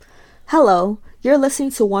Hello, you're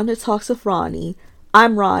listening to Wonder Talks with Roni.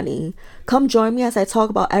 I'm Roni. Come join me as I talk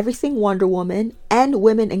about everything Wonder Woman and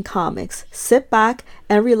women in comics. Sit back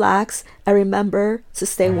and relax and remember to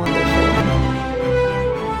stay wonderful.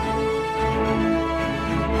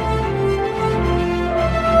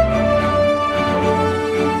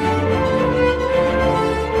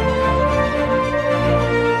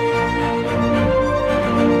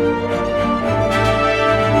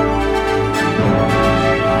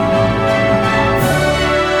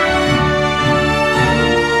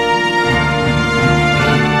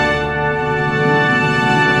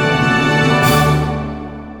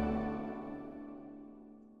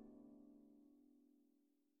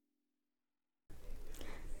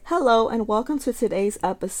 Hello and welcome to today's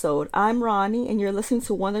episode. I'm Roni and you're listening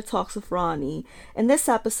to Wonder Talks with Roni. In this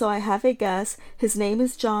episode, I have a guest. His name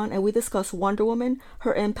is John and we discuss Wonder Woman,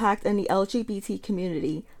 her impact in the LGBT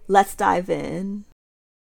community. Let's dive in.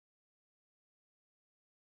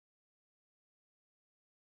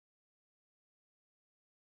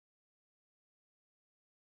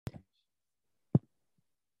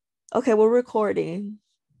 Okay, we're recording.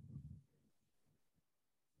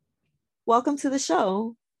 Welcome to the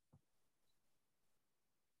show.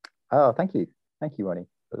 Oh, thank you, Ronnie.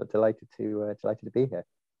 Delighted to be here.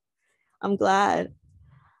 I'm glad.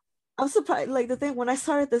 I'm surprised. Like the thing, when I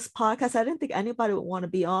started this podcast, I didn't think anybody would want to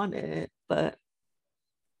be on it, but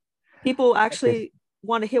people This actually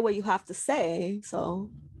want to hear what you have to say. So,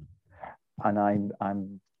 and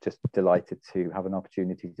I'm just delighted to have an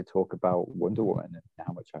opportunity to talk about Wonder Woman and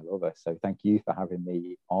how much I love her. So thank you for having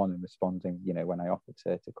me on and responding. When I offered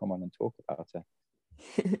to come on and talk about her.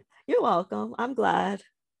 you're welcome. I'm glad.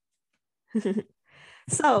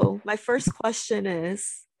 So, my first question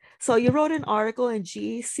is so you wrote an article in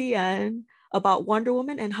GCN about Wonder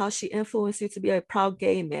Woman and how she influenced you to be a proud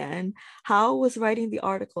gay man. How was writing the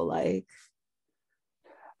article like?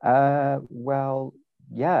 Well,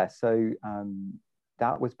 yeah. So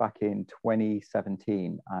that was back in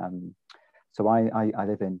 2017. So I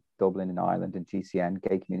live in Dublin in Ireland, and GCN,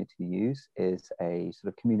 Gay Community News, is a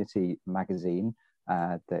sort of community magazine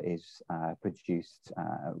that is produced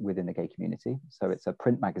within the gay community. So it's a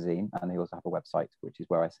print magazine, and they also have a website, which is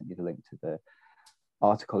where I sent you the link to the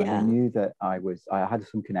article. And they Yeah. knew that I had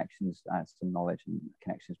some connections, some knowledge and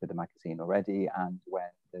connections with the magazine already. And when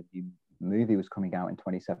the new movie was coming out in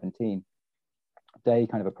 2017, they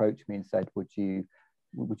kind of approached me and said, would you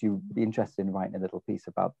be interested in writing a little piece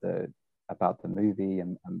about the movie,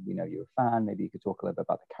 and you're a fan, maybe you could talk a little bit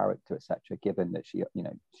about the character, etc., given that she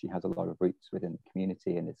has a lot of roots within the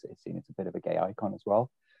community, and it's seen as a bit of a gay icon as well.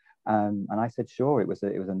 And I said sure. It was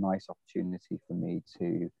a nice opportunity for me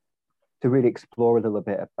to really explore a little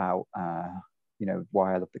bit about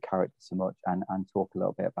why I love the character so much, and talk a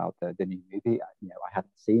little bit about the new movie. I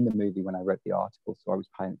hadn't seen the movie when I wrote the article, so I was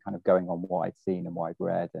kind of going on what I'd seen and what I'd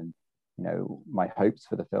read, and my hopes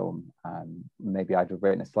for the film. Maybe I'd have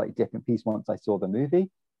written a slightly different piece once I saw the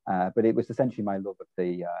movie, but it was essentially my love of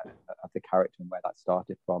the character and where that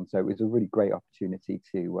started from. So it was a really great opportunity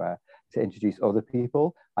to introduce other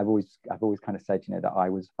people. I've always kind of said that I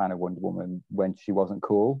was a fan of Wonder Woman when she wasn't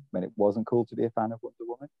cool, when it wasn't cool to be a fan of Wonder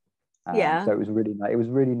Woman. So Yeah. it was really nice. It was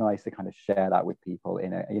really nice to kind of share that with people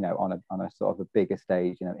in a on a sort of a bigger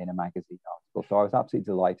stage, in a magazine article. So I was absolutely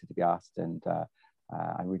delighted to be asked, and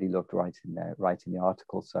I really loved writing the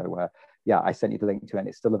article. So yeah, I sent you the link to it, and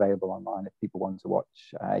it's still available online if people want to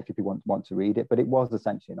watch, if people want to read it. But it was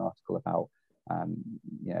essentially an article about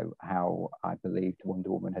how I believed Wonder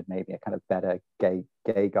Woman had made me a kind of better gay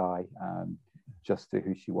guy, just through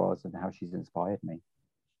who she was and how she's inspired me.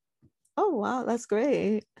 Oh, wow, that's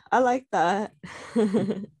great. I like that.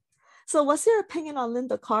 So, what's your opinion on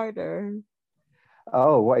Lynda Carter?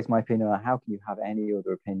 Oh, what is my opinion on how can you have any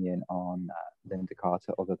other opinion on Lynda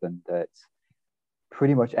Carter other than that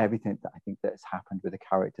pretty much everything that I think that has happened with the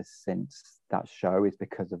character since that show is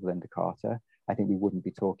because of Lynda Carter. I think we wouldn't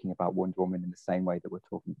be talking about Wonder Woman in the same way that we're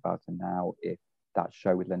talking about her now if that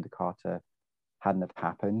show with Lynda Carter hadn't have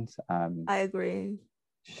happened. I agree.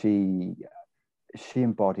 She she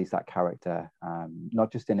embodies that character,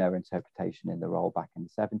 not just in her interpretation in the role back in the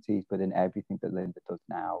 70s, but in everything that Lynda does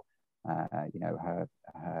now. Her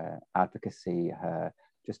advocacy, her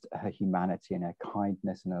humanity, and her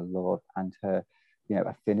kindness, and her love, and her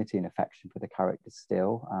affinity and affection for the character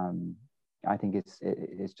still. I think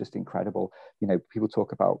it's just incredible. People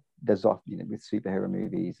talk about there's often with superhero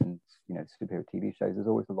movies and superhero TV shows. There's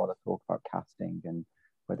always a lot of talk about casting and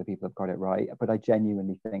whether people have got it right. But I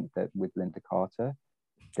genuinely think that with Lynda Carter,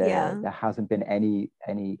 there Yeah. hasn't been any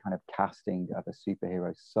kind of casting of a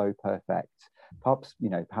superhero so perfect.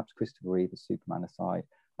 Perhaps Christopher Reeve as Superman aside,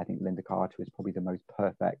 I think Lynda Carter is probably the most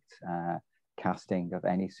perfect casting of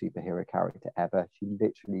any superhero character ever. She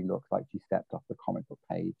literally looks like she stepped off the comic book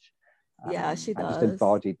page. Yeah, she And just does.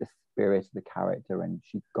 embodied the spirit of the character, and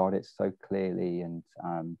she got it so clearly. And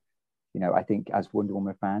I think as Wonder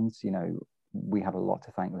Woman fans, we have a lot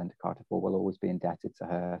to thank Lynda Carter for. We'll always be indebted to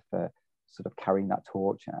her for sort of carrying that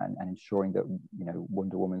torch and ensuring that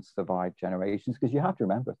Wonder Woman survived generations. Because you have to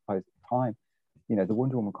remember, I suppose, at the time, the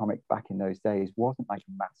Wonder Woman comic back in those days wasn't like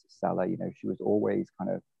a massive seller. She was always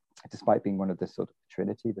kind of, despite being one of the sort of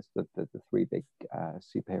trinity, the three big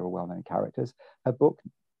superhero well-known characters, her book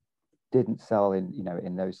didn't sell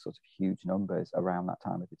in those sorts of huge numbers around that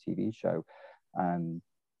time of the TV show.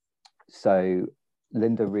 So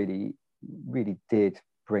Lynda really did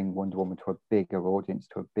bring Wonder Woman to a bigger audience,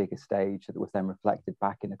 to a bigger stage that was then reflected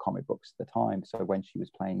back in the comic books at the time. So when she was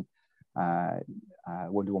playing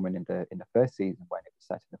Wonder Woman in the first season, when it was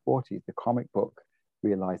set in the 40s, the comic book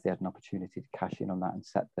realized they had an opportunity to cash in on that and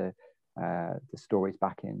set the stories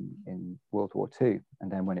back in World War II.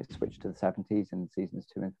 And then when it switched to the 70s and seasons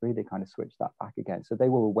 2 and 3, they kind of switched that back again. So they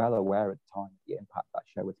were well aware at the time of the impact that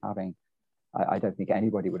show was having. I don't think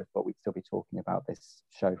anybody would have thought we'd still be talking about this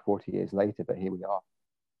show 40 years later, but here we are.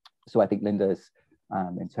 So I think Lynda's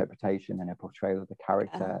interpretation and her portrayal of the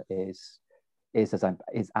character is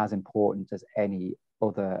as important as any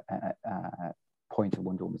other point of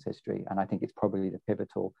Wonder Woman's history. And I think it's probably the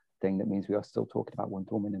pivotal thing that means we are still talking about Wonder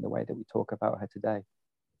Woman in the way that we talk about her today.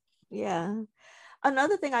 Yeah.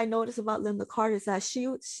 Another thing I noticed about Lynda Carter is that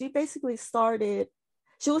she basically started,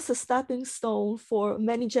 she was a stepping stone for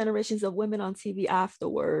many generations of women on TV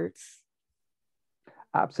afterwards.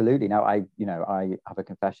 Absolutely. Now, I have a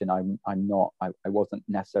confession. I wasn't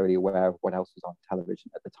necessarily aware of what else was on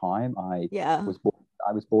television at the time. I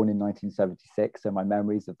was born in 1976, so my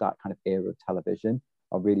memories of that kind of era of television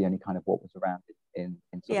are really only kind of what was around in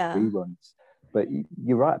sort of reruns. But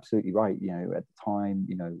you're absolutely right. At the time,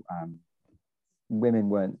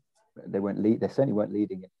 women they certainly weren't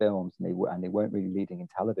leading in films, and they weren't really leading in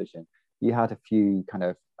television. You had a few kind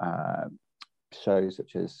of shows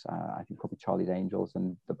such as I think probably Charlie's Angels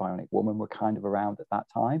and The Bionic Woman were kind of around at that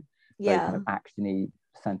time. Very kind of actiony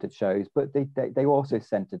centered shows, but they also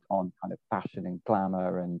centered on kind of fashion and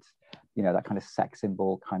glamour and that kind of sex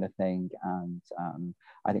symbol kind of thing. And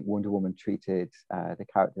I think Wonder Woman treated the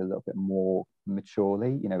character a little bit more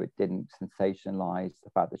maturely. It didn't sensationalize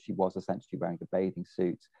the fact that she was essentially wearing a bathing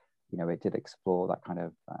suit. It did explore that kind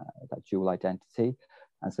of that dual identity.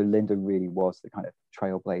 And so Lynda really was the kind of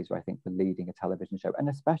trailblazer, I think, for leading a television show, and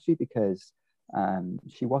especially because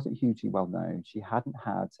she wasn't hugely well known. She hadn't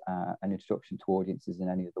had an introduction to audiences in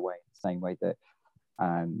any other way, the same way that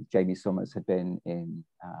Jamie Summers had been in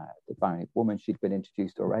The Bionic Woman. She'd been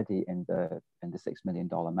introduced already in the $6 Million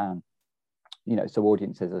Man. So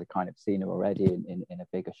audiences had kind of seen her already in a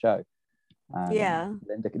bigger show.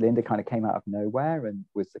 Lynda kind of came out of nowhere and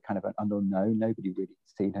was the kind of an unknown. Nobody really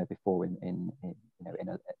had seen her before in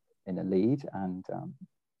a lead, and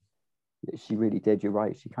she really did. You're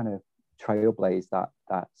right. She kind of trailblazed that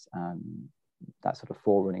sort of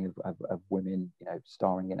forerunning of women,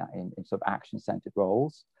 starring in sort of action-centered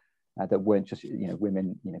roles that weren't just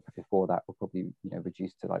women. Before that were probably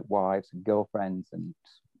reduced to like wives and girlfriends, and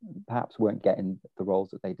perhaps weren't getting the roles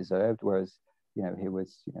that they deserved. Whereas here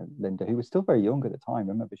was Lynda, who was still very young at the time.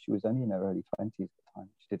 Remember, she was only in her early 20s at the time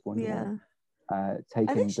she did Wonder Woman. Taking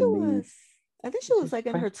the lead. I think she was like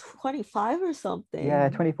in her 25 or something. Yeah,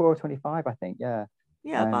 24 or 25, I think. Yeah.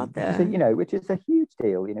 About that. Which is a huge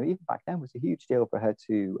deal. Even back then was a huge deal for her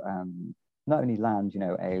to not only land,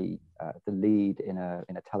 the lead in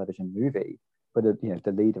a television movie, but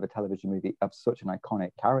the lead of a television movie of such an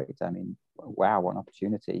iconic character. I mean, wow, what an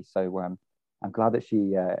opportunity. So I'm glad that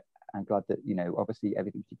obviously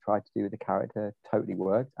everything she tried to do with the character totally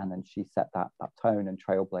worked, and then she set that tone and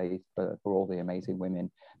trailblazed for all the amazing women,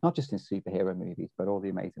 not just in superhero movies, but all the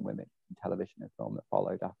amazing women in television and film that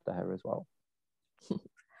followed after her as well.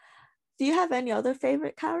 Do you have any other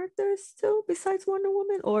favorite characters too besides Wonder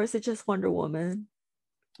Woman, or is it just Wonder Woman?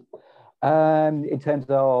 In terms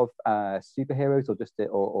of superheroes, or just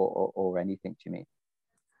or anything, do you mean?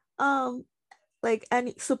 Like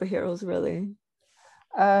any superheroes, really.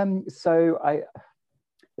 So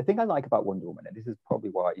the thing I like about Wonder Woman, and this is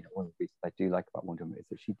probably why one of the reasons I do like about Wonder Woman, is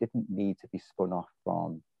that she didn't need to be spun off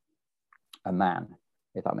from a man,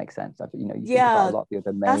 if that makes sense. You think about a lot of the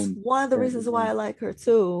other main. That's one of the reasons why I like her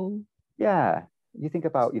too. Yeah, you think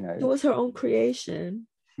about it was her own creation.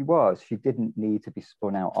 She didn't need to be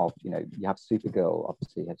spun out of you have Supergirl,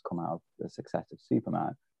 obviously had come out of the success of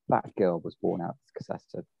Superman. Batgirl was born out of the success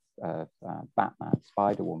of Batman,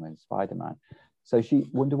 Spider-Woman, Spider-Man. So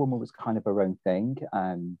Wonder Woman was kind of her own thing.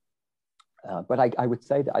 But I would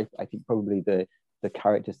say that I think probably the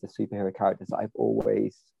characters, the superhero characters that I've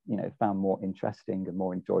always, found more interesting and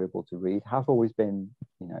more enjoyable to read have always been,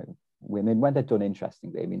 women, when they're done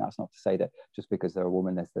interestingly. I mean, that's not to say that just because they're a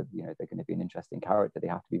woman, they're going to be an interesting character. They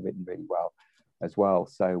have to be written really well as well.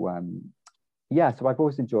 So yeah, so I've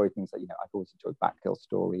always enjoyed things like, I've always enjoyed Batgirl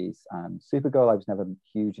stories. Supergirl I was never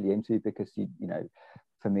hugely into because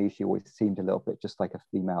for me, she always seemed a little bit just like a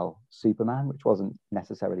female Superman, which wasn't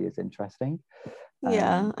necessarily as interesting.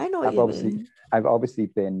 Yeah, I know what you mean. I've obviously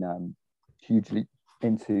been hugely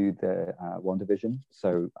into the WandaVision,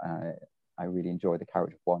 so I really enjoy the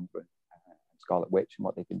character of Wanda and Scarlet Witch and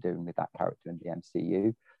what they've been doing with that character in the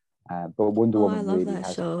MCU. But Wonder Woman I love really that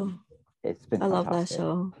has. show. It's been I love that fantastic.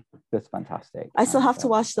 show. Just fantastic. I still have to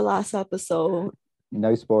watch the last episode.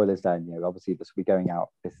 No spoilers then. Obviously this will be going out.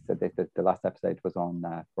 The last episode was on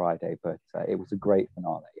Friday, but it was a great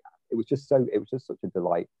finale. It was just such a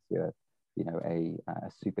delight to a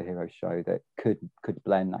superhero show that could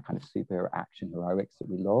blend that kind of superhero action heroics that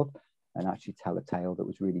we love and actually tell a tale that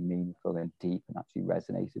was really meaningful and deep and actually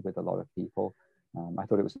resonated with a lot of people. I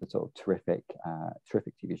thought it was a sort of terrific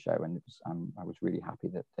TV show, and I was really happy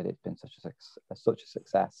that it's been such a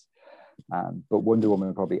success. But Wonder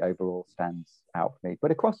Woman probably overall stands out for me.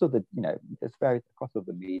 But across other, across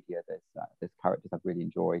other media, there's characters I've really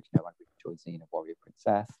enjoyed. I really enjoyed Xena, Warrior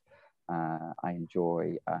Princess. I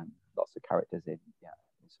enjoy lots of characters in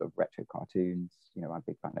sort of retro cartoons. I'm a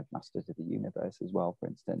big fan of Masters of the Universe as well, for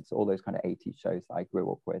instance. All those kind of 80s shows that I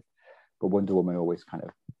grew up with. But Wonder Woman always kind of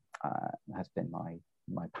has been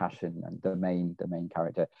my passion and the main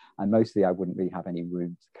character. And mostly I wouldn't really have any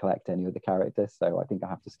room to collect any other characters, so I think I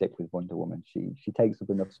have to stick with Wonder Woman. She takes up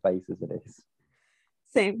enough space as it is.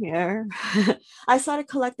 Same here. I started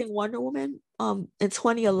collecting Wonder Woman in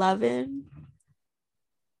 2011.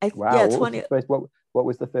 Wow. What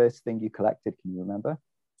was the first thing you collected? Can you remember?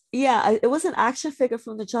 Yeah, it was an action figure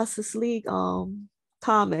from the Justice League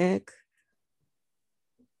comic.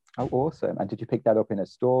 Oh, awesome. And did you pick that up in a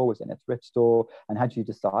store? Was it in a thrift store? And had you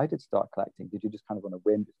decided to start collecting? Did you just kind of on a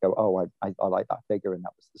whim just go, oh, I like that figure and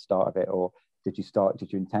that was the start of it? Or did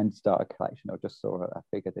you intend to start a collection, or just saw a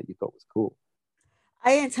figure that you thought was cool?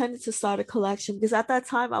 I intended to start a collection because at that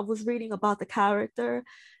time I was reading about the character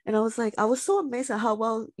and I was so amazed at how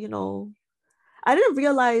well, I didn't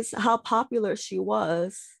realize how popular she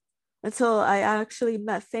was until I actually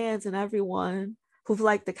met fans and everyone who've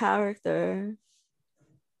liked the character.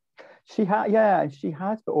 She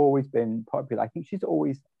has always been popular. I think she's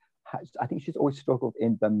always struggled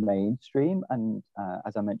in the mainstream. And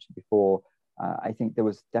as I mentioned before, I think there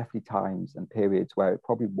was definitely times and periods where it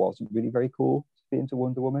probably wasn't really very cool to be into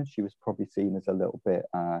Wonder Woman. She was probably seen as a little bit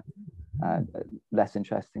less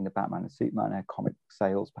interesting than Batman and Superman. Her comic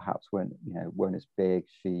sales perhaps weren't as big.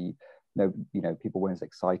 People weren't as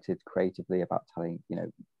excited creatively about telling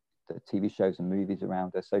the TV shows and movies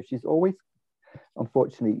around her. So she's always,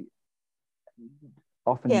 unfortunately,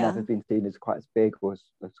 often never been seen as quite as big or as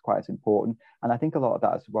quite as important. And I think a lot of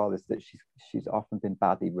that as well is that she's often been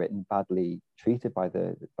badly written, badly treated by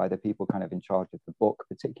the people kind of in charge of the book,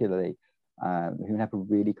 particularly, who never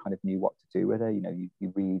really kind of knew what to do with her. You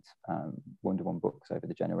read Wonder Woman books over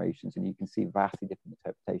the generations, and you can see vastly different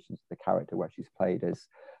interpretations of the character, where she's played as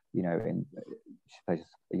she plays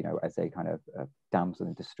as a kind of a damsel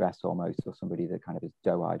in distress almost, or somebody that kind of is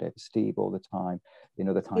doe-eyed over Steve all the time. In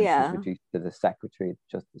other times she's reduced to the secretary of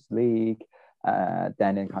the Justice League.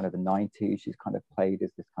 Then in kind of the 90s she's kind of played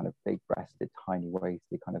as this kind of big-breasted,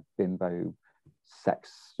 tiny-waisted kind of bimbo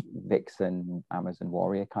sex vixen Amazon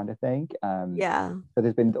warrior kind of thing. So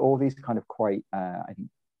there's been all these kind of quite I think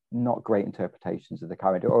not great interpretations of the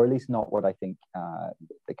character, or at least not what I think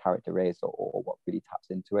the character is, or what really taps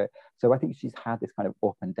into it. So I think she's had this kind of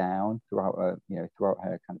up and down throughout her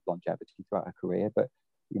kind of longevity, throughout her career. But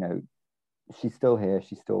she's still here.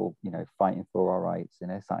 She's still fighting for our rights in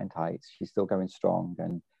her satin tights. She's still going strong,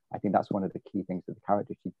 and I think that's one of the key things of the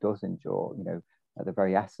character. She does endure. At the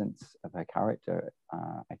very essence of her character,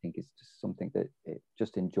 I think is just something that it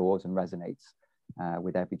just endures and resonates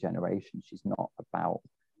with every generation. She's not about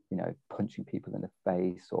punching people in the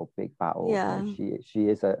face or big battles. She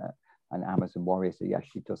is an Amazon warrior. So yes,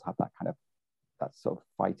 she does have that sort of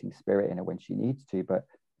fighting spirit in her when she needs to. But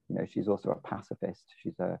she's also a pacifist.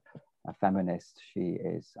 She's a feminist. She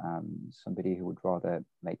is somebody who would rather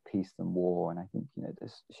make peace than war. And I think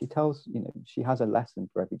she tells she has a lesson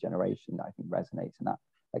for every generation that I think resonates, and that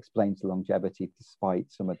explains the longevity,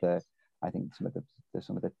 despite some of the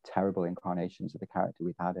terrible incarnations of the character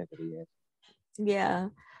we've had over the years. Yeah.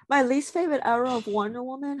 My least favorite era of Wonder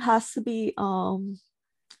Woman has to be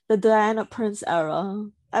the Diana Prince era.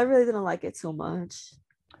 I really didn't like it too much.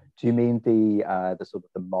 Do you mean the sort of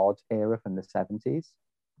the mod era from the 70s?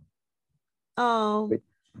 Um,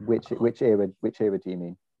 Which era do you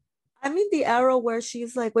mean? I mean the era where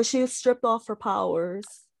she's like where she was stripped off her powers.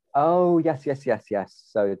 Oh yes, yes, yes, yes.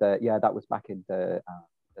 So that was back in the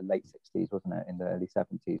late 60s, wasn't it? In the early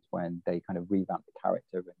 70s when they kind of revamped the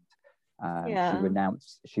character and she Yeah.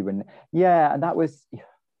 renounced yeah, and that was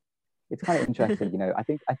it's kind of interesting, I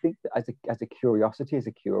think that as a curiosity, as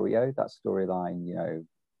a curio, that storyline,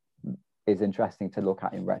 is interesting to look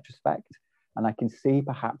at in retrospect. And I can see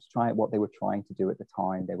perhaps trying what they were trying to do at the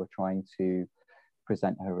time. They were trying to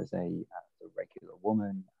present her as a regular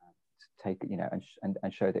woman, take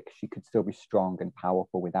and show that she could still be strong and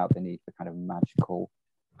powerful without the need for kind of magical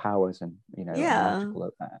powers and and Yeah.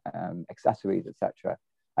 magical accessories, etc.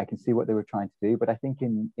 I can see what they were trying to do, but I think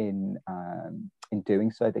in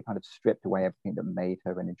doing so, they kind of stripped away everything that made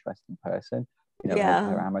her an interesting person. Her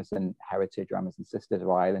Yeah. Amazon heritage, her Amazon sisters,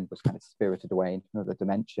 her island was kind of spirited away into another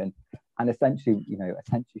dimension, and essentially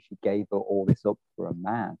she gave all this up for a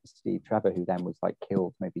man, Steve Trevor, who then was like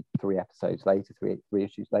killed maybe three episodes later, three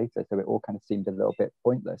issues later. So it all kind of seemed a little bit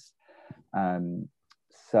pointless. Um,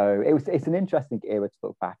 so it's an interesting era to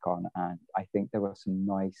look back on, and I think there were some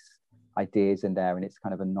nice ideas in there, and it's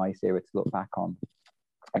kind of a nice era to look back on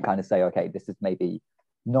and kind of say, okay, this is maybe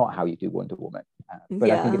not how you do Wonder Woman,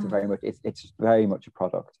 but I think Yeah. it's very much a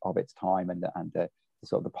product of its time and the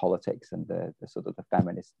sort of the politics and the sort of the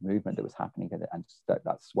feminist movement that was happening and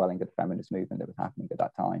that swelling of the feminist movement that was happening at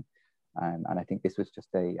that time. And I think this was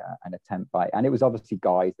just an attempt by, and it was obviously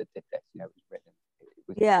guys that did this. It was written,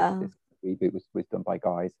 Yeah. this reboot was done by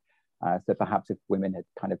guys. So perhaps if women had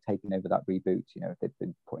kind of taken over that reboot, if they'd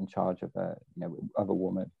been put in charge of a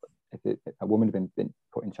woman, if a woman had been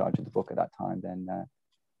put in charge of the book at that time, then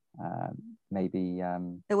maybe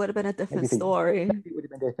It would have been a different maybe things story. maybe it would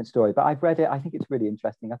have been a different story. But I've read it. I think it's really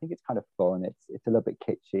interesting. I think it's kind of fun. It's a little bit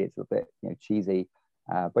kitschy. It's a little bit cheesy,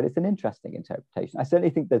 but it's an interesting interpretation. I certainly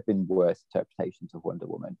think there's been worse interpretations of Wonder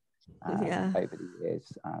Woman Yeah. over the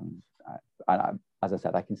years. As I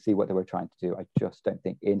said, I can see what they were trying to do. I just don't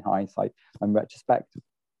think, in hindsight and retrospect,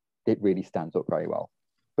 it really stands up very well.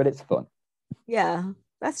 But it's fun. Yeah.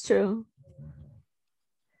 That's true.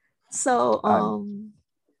 So, Um,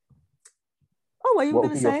 oh, what you were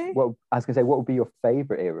what would gonna be your say? well? I was going to say, what would be your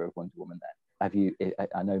favorite era of Wonder Woman then? Have you?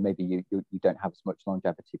 I know maybe you don't have as much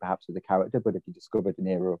longevity perhaps with the character, but have you discovered an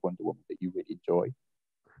era of Wonder Woman that you really enjoy?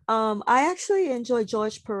 I actually enjoy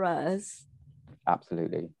George Perez.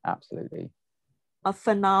 Absolutely, absolutely. A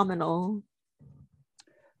phenomenal.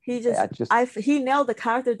 He just I just he nailed the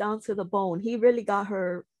character down to the bone. He really got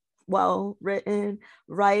her well written,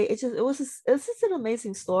 right. It's just an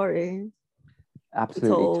amazing story he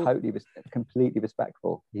absolutely, told. totally, completely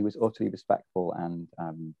respectful. He was utterly respectful and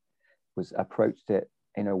was approached it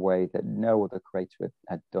in a way that no other creator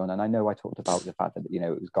had done. And I know I talked about the fact that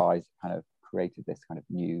it was guys kind of created this kind of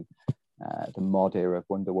new the mod era of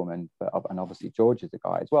Wonder Woman, and obviously George is a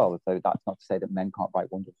guy as well. So that's not to say that men can't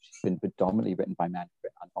write Wonder Woman. She's been predominantly written by men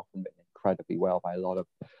and often written incredibly well by a lot of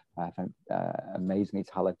amazingly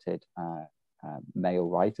talented male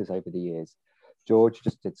writers over the years. George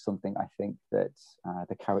just did something I think that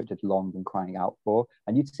the character had long been crying out for.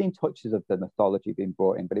 And you'd seen touches of the mythology being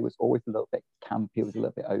brought in, but it was always a little bit campy. It was a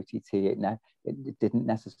little bit OTT. It didn't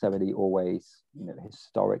necessarily always,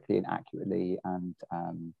 historically and accurately and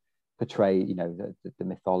portray, the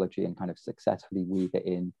mythology and kind of successfully weave it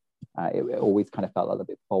in. It always kind of felt a little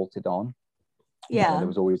bit bolted on. And there Yeah.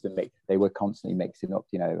 was always they were constantly mixing up,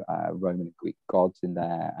 Roman and Greek gods in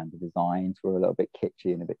there, and the designs were a little bit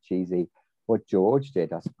kitschy and a bit cheesy. What George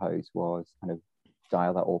did, I suppose, was kind of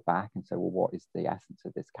dial that all back and say, well, what is the essence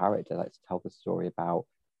of this character? Let's tell the story about,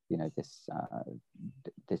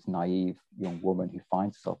 this naive young woman who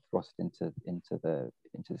finds herself thrust into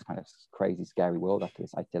this kind of crazy, scary world after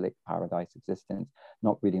this idyllic paradise existence,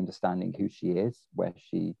 not really understanding who she is, where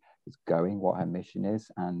she is going, what her mission is,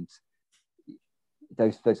 and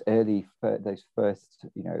those first that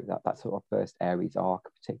sort of first Ares arc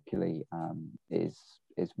particularly is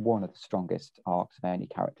one of the strongest arcs of any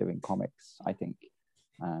character in comics, I think.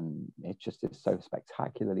 It just is so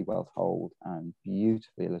spectacularly well told and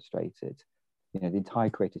beautifully illustrated. The entire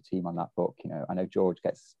creative team on that book, I know George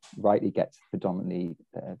rightly gets predominantly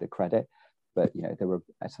the credit, but there were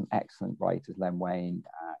some excellent writers. Len Wein,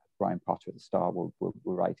 Brian Potter at the start were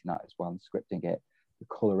writing that as well and scripting it. The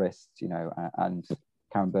colorists, and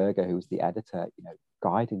Karen Berger, who was the editor,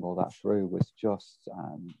 guiding all that through was just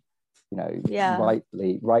you know, Yeah.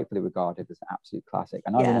 rightfully regarded as an absolute classic.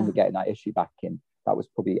 And I remember getting that issue back in, that was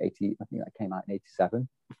probably 80, I think that came out in 87.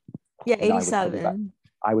 Yeah, And I was 87.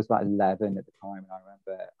 I was about 11 at the time. And I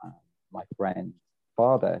remember my friend's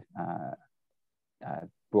father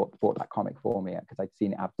bought that comic for me because I'd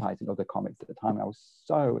seen it advertised in other comics at the time. And I was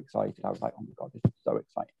so excited. I was like, oh my God, this is so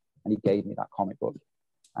exciting. And he gave me that comic book.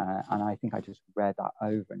 And I think I just read that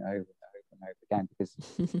over and over and over and over again, because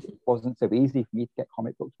it wasn't so easy for me to get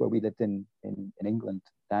comic books where we lived in England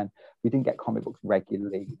then. We didn't get comic books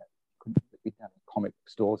regularly. You know, we didn't have comic book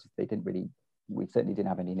stores. We certainly didn't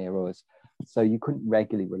have any near us. So you couldn't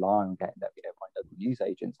regularly rely on getting that. You know, my local news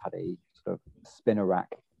agents had a sort of spinner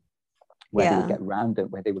rack where they would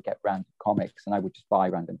get random comics, and I would just buy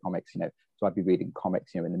random comics, you know. So I'd be reading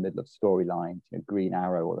comics, you know, in the middle of storylines, you know, Green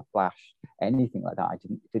Arrow or The Flash, anything like that. I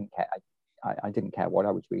didn't care. I didn't care what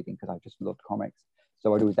I was reading, because I just loved comics.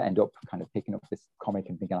 So I'd always end up kind of picking up this comic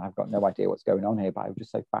and thinking, I've got no idea what's going on here, but I was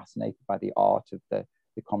just so fascinated by the art of the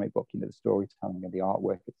comic book, you know, the storytelling and the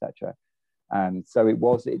artwork, etc. So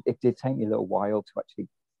it did take me a little while to actually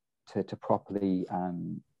to properly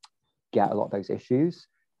get a lot of those issues.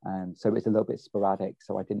 So it was a little bit sporadic.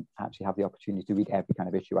 So I didn't actually have the opportunity to read every kind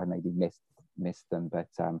of issue. I maybe missed them, but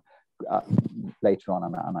later on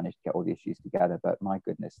I managed to get all the issues together. But my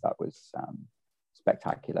goodness, that was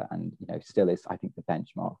spectacular, and you know, still is, I think, the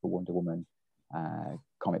benchmark for Wonder Woman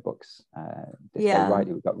comic books.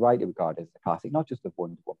 Rightly regarded as a classic, not just of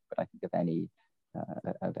Wonder Woman, but I think of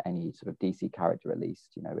any sort of DC character, at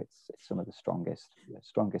least. You know, it's some of the strongest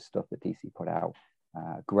stuff that DC put out.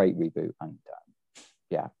 Great reboot, and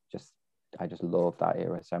I just love that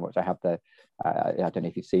era so much. I have I don't know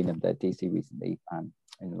if you've seen them, the DC recently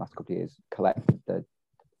in the last couple of years collected the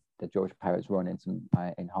George Perez run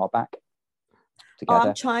in hardback together.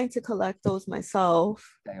 I'm trying to collect those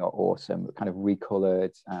myself. They are awesome, kind of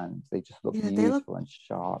recolored, and they just look beautiful and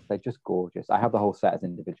sharp. They're just gorgeous. I have the whole set as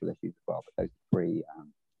individual issues as well, but those three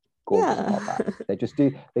gorgeous hardbacks. They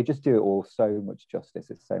just do it all so much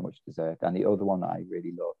justice. It's so much deserved. And the other one that I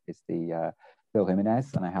really love is the Phil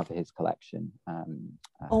Jimenez, and I have his collection.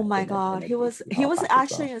 Oh my God, he was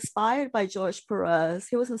actually inspired by George Perez.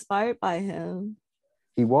 He was inspired by him.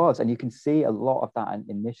 He was, and you can see a lot of that. And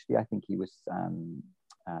initially, I think he was.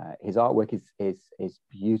 His artwork is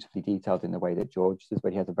beautifully detailed in the way that George does,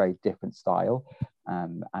 but he has a very different style.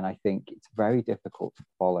 And I think it's very difficult to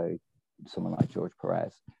follow someone like George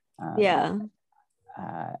Perez. And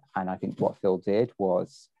I think what Phil did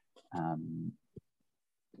was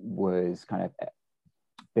kind of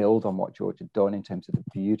build on what George had done in terms of the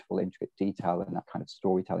beautiful, intricate detail and that kind of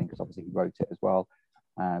storytelling, because obviously he wrote it as well,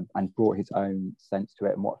 and brought his own sense to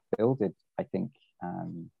it. And what Phil did, I think,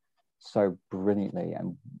 so brilliantly,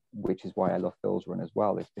 and which is why I love Phil's run as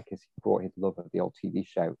well, is because he brought his love of the old TV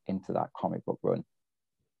show into that comic book run.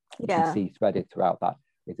 You can see threaded throughout that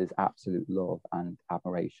is his absolute love and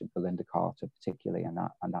admiration for Lynda Carter, particularly, and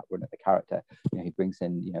that run of the character. You know, he brings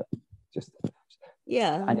in, you know, just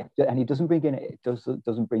and he doesn't bring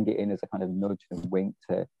it in as a kind of nudge and wink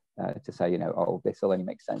to say, you know, oh, this will only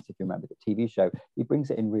make sense if you remember the TV show. He brings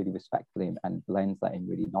it in really respectfully and blends that in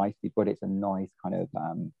really nicely, but it's a nice kind of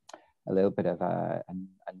a little bit of a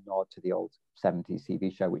nod to the old 70s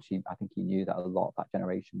TV show, which I think he knew that a lot of that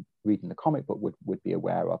generation reading the comic book would be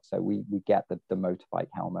aware of. So we get the motorbike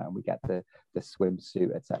helmet, and we get the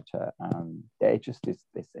swimsuit, etc. It just is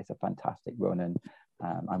it's a fantastic run, and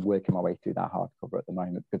I'm working my way through that hardcover at the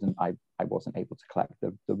moment, because I wasn't able to collect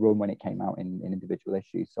the run when it came out in individual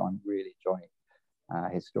issues. So I'm really enjoying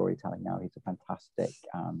his storytelling now. He's a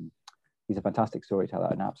fantastic storyteller,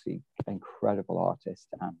 an absolutely incredible artist.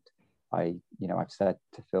 And I've said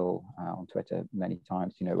to Phil on Twitter many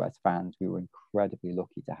times, you know, as fans, we were incredibly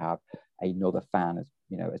lucky to have another fan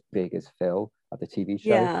as big as Phil of the TV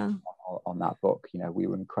show on that book. You know, we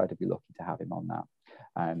were incredibly lucky to have him on that.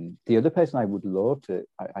 The other person I would love to,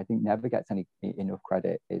 I think never gets enough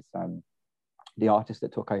credit, is the artist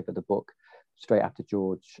that took over the book straight after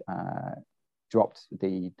George dropped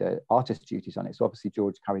the artist duties on it. So obviously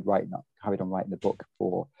George carried on writing the book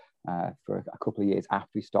for a couple of years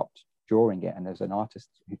after he stopped drawing it, and there's an artist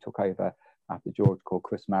who took over after George called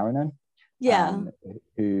Chris Marinan,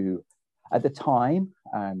 who at the time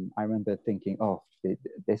I remember thinking, oh,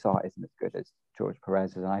 this art isn't as good as George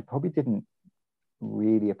Perez's, and I probably didn't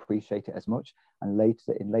really appreciate it as much. And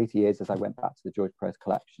in later years, as I went back to the George Perez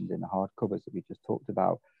collections in the hardcovers that we just talked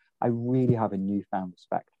about, I really have a newfound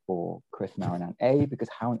respect for Chris Marinan. Because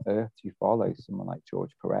how on earth do you follow someone like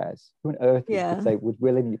George Perez? Who on earth would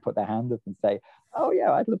willingly put their hand up and say, oh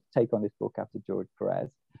yeah, I'd love to take on this book after George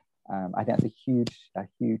Perez? I think that's a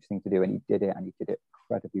huge thing to do, and he did it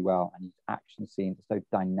incredibly well. And his action scenes are so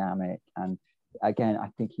dynamic, and again, I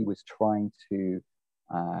think he was trying to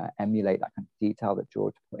emulate that kind of detail that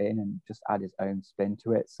George put in and just add his own spin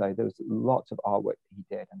to it. So there was lots of artwork that he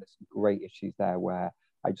did, and there's some great issues there where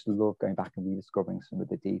I just love going back and rediscovering some of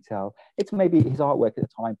the detail. It's maybe his artwork at the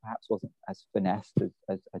time perhaps wasn't as finessed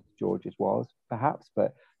as George's was, perhaps,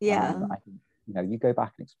 but I think, you know, you go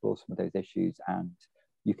back and explore some of those issues, and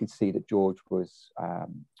you could see that George was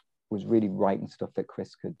really writing stuff that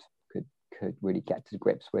Chris could really get to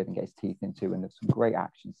grips with and get his teeth into. And there's some great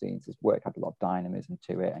action scenes. His work had a lot of dynamism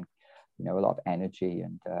to it, and, you know, a lot of energy.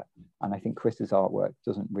 And I think Chris's artwork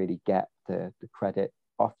doesn't really get the credit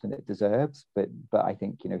often it deserves, but I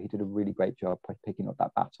think, you know, he did a really great job picking up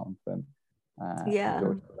that baton from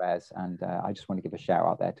George Perez. And I just want to give a shout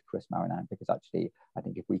out there to Chris Marinan, because actually I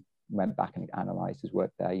think if we went back and analysed his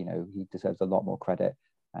work there, you know, he deserves a lot more credit.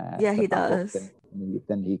 He does.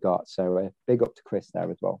 Than he got. So big up to Chris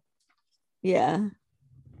there as well. Yeah.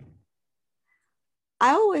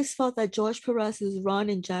 I always felt that George Perez's run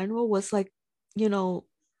in general was like, you know,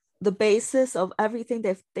 the basis of everything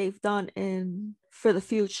they've done for the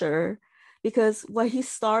future, because what he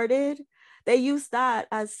started, they used that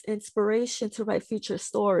as inspiration to write future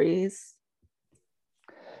stories.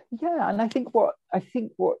 Yeah, and I think what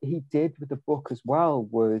he did with the book as well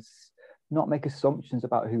was not make assumptions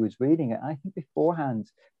about who was reading it. And I think beforehand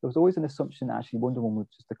there was always an assumption that actually Wonder Woman was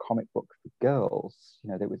just a comic book for girls.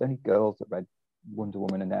 You know, there was only girls that read Wonder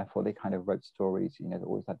Woman, and therefore they kind of wrote stories, you know, that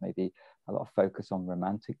always had maybe a lot of focus on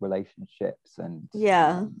romantic relationships. And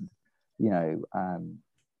you know,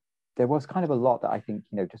 there was kind of a lot that I think,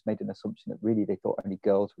 you know, just made an assumption that really they thought only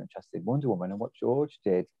girls were interested in Wonder Woman. And what George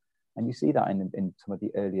did, and you see that in some of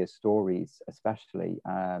the earlier stories especially,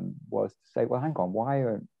 was to say, well, hang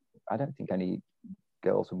on, I don't think any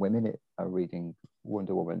girls and women are reading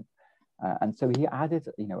Wonder Woman. And so he added,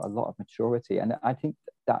 you know, a lot of maturity. And I think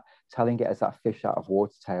that telling it as that fish out of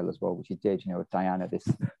water tale as well, which he did, you know, with Diana, this,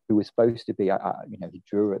 who was supposed to be, you know, he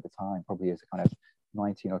drew her at the time probably as a kind of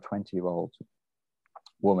 19 or 20-year-old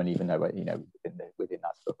woman, even though, you know, within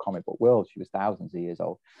that sort of comic book world, she was thousands of years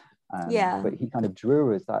old. But he kind of drew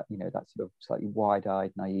her as that, you know, that sort of slightly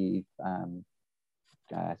wide-eyed, naive,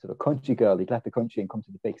 sort of country girl. He'd left the country and come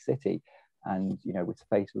to the big city, and, you know, was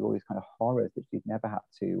faced with all these kind of horrors that she'd never had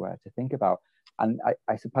to think about. And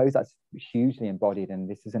I suppose that's hugely embodied, and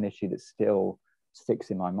this is an issue that still sticks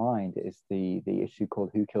in my mind, is the issue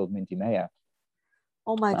called Who Killed Mindy Mayer.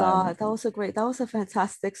 Oh my God, that was a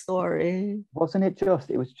fantastic story. Wasn't it just?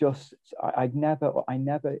 It was just, I never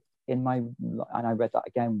in my, and I read that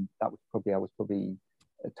again, I was probably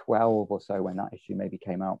 12 or so when that issue maybe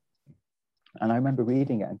came out. And I remember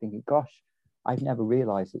reading it and thinking, gosh, I've never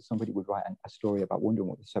realized that somebody would write a story about Wonder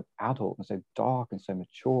Woman that was so adult and so dark and so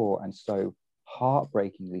mature and so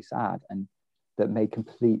heartbreakingly sad, and that made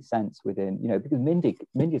complete sense within, you know, because Mindy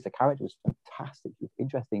as a character was fantastic, she was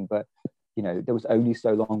interesting, but, you know, there was only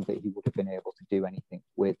so long that he would have been able to do anything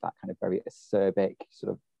with that kind of very acerbic,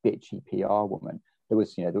 sort of bitchy PR woman. There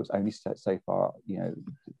was only so far, you know,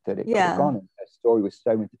 that it could have gone. And her story was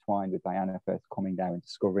so intertwined with Diana first coming down and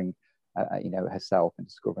discovering, you know, herself and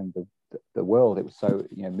discovering the world. It was so,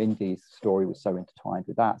 you know, Mindy's story was so intertwined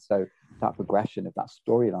with that. So that progression of that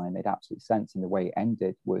storyline made absolute sense, and the way it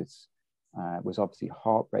ended was obviously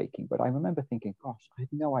heartbreaking. But I remember thinking, gosh, I had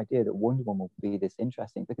no idea that Wonder Woman would be this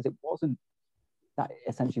interesting, because that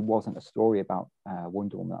essentially wasn't a story about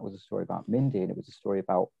Wonder Woman. That was a story about Mindy, and it was a story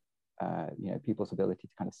about you know, people's ability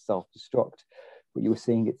to kind of self-destruct. But you were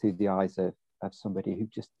seeing it through the eyes of somebody who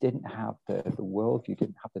just didn't have the worldview,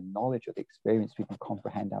 didn't have the knowledge or the experience to even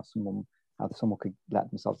comprehend how someone could let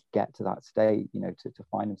themselves get to that state, you know, to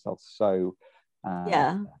find themselves so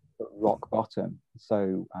rock bottom,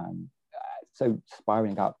 so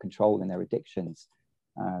spiraling out of control in their addictions.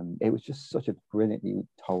 It was just such a brilliantly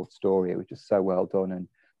told story. It was just so well done, and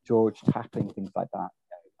George tackling things like that, you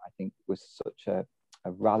know, I think was such a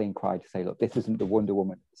rallying cry to say, look, this isn't the Wonder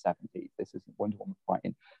Woman of the 70s. This isn't Wonder Woman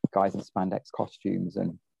fighting guys in spandex costumes,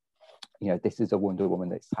 and, you know, this is a Wonder Woman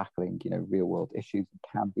that's tackling, you know, real world issues and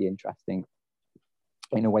can be interesting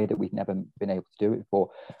in a way that we've never been able to do it before,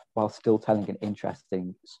 while still telling an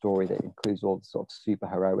interesting story that includes all the sort of super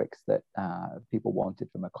heroics that people wanted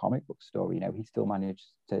from a comic book story. You know, he still managed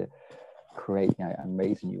to create, you know,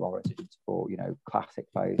 amazing new origins for, you know, classic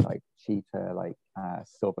foes like Cheetah, like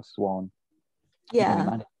Silver Swan. You know, he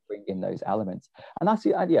managed to bring in those elements, and that's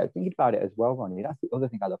thinking about it as well, Roni. That's the other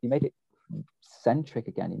thing I love. He made it centric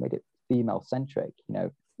again. He made it female centric. You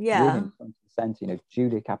know, women 20%. You know,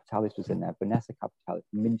 Julia Capitalis was in there, Vanessa Capitalis,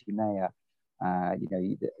 Mindy Mayer,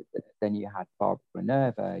 Then you had Barbara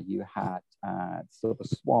Minerva, you had Silver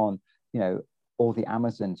Swan, all the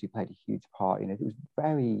Amazons who played a huge part. It was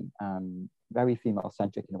very, very female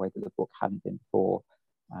centric in a way that the book hadn't been before.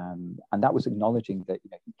 And that was acknowledging that, you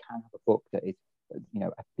can have a book that is,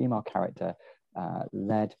 a female character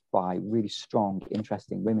led by really strong,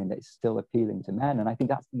 interesting women that is still appealing to men. And I think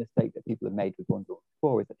that's the mistake that people have made with Wonder Woman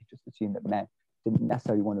before, is that they just assume that men didn't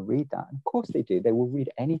necessarily want to read that. And of course they do. They will read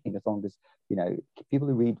anything as long as, people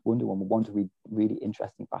who read Wonder Woman want to read really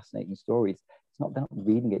interesting, fascinating stories. They're not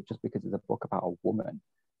reading it just because it's a book about a woman.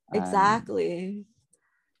 Exactly.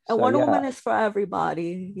 And Wonder Woman is for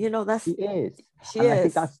everybody. She is. She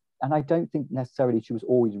is. And I don't think necessarily she was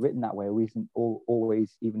always written that way, or isn't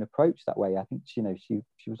always even approached that way. I think, she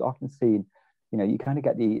was often seen, you kind of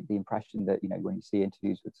get the impression that, when you see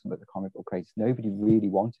interviews with some of the comic book creators, nobody really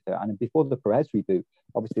wanted her. And before the Perez reboot,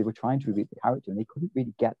 obviously they were trying to reboot the character and they couldn't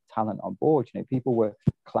really get talent on board. People were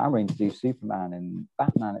clamoring to do Superman and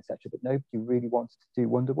Batman, etc., but nobody really wanted to do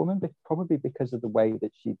Wonder Woman, but probably because of the way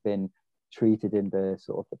that she'd been treated in the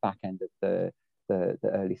sort of the back end of the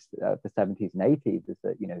early the 70s and 80s, is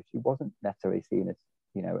that she wasn't necessarily seen as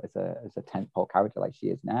as a tentpole character like she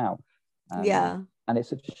is now. And it's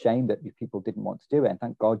such a shame that people didn't want to do it. And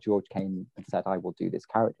thank God George came and said, I will do this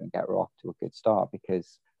character and get her off to a good start,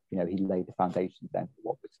 because he laid the foundations then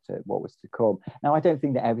for what was to come. Now, I don't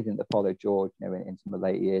think that everything that followed George, in some of the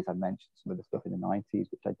later years, I mentioned some of the stuff in the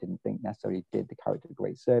 90s, which I didn't think necessarily did the character a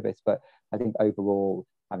great service, but I think overall,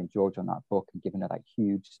 having George on that book and giving her that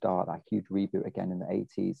huge start, that huge reboot again in the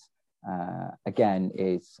 80s, again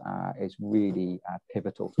is really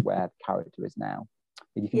pivotal to where the character is now.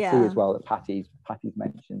 And you can see as well that Patty's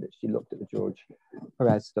mentioned that she looked at the George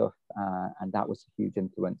Perez stuff, and that was a huge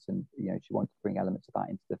influence, and she wanted to bring elements of that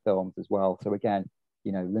into the films as well. So again,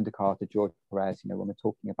 Lynda Carter, George Perez, when we're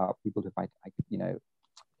talking about people who've had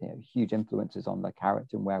huge influences on the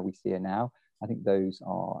character and where we see her now, I think those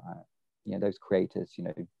are those creators,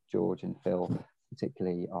 George and Phil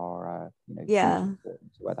particularly, are huge important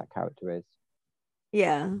to where that character is.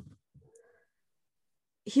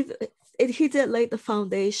 He did lay the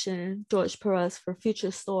foundation, George Perez, for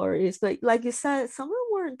future stories, but like you said, some of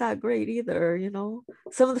them weren't that great either.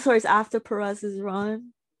 Some of the stories after Perez's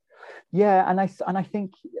run. And I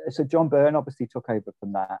think so. John Byrne obviously took over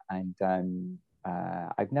from that, and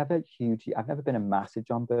I've never been a massive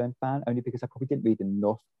John Byrne fan, only because I probably didn't read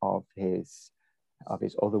enough of his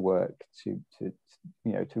other work to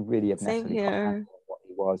really have necessarily commented on what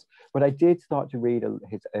he was. But I did start to read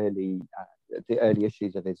his the early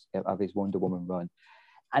issues of his Wonder Woman run,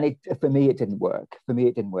 and for me it didn't work.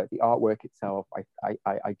 The artwork itself,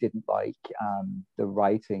 I didn't like. The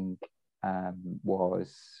writing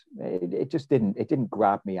just didn't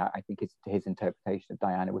grab me. I think his interpretation of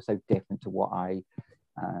Diana was so different to what I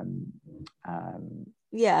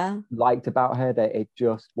liked about her, that it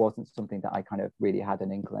just wasn't something that I kind of really had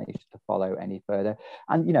an inclination to follow any further.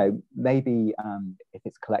 And maybe if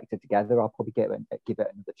it's collected together, I'll probably give it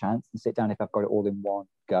another chance and sit down. If I've got it all in one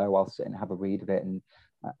go, I'll sit and have a read of it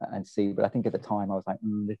and see. But I think at the time I was like,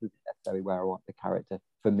 this isn't necessarily where I want the character,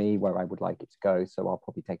 for me, where I would like it to go, so I'll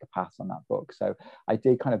probably take a pass on that book. So I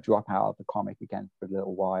did kind of drop out of the comic again for a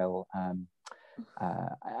little while.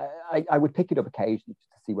 I would pick it up occasionally just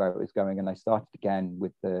to see where it was going, and I started again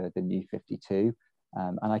with the New 52,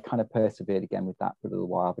 and I kind of persevered again with that for a little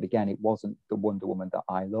while. But again, it wasn't the Wonder Woman that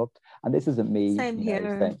I loved, and this isn't me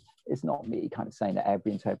saying, it's not me kind of saying that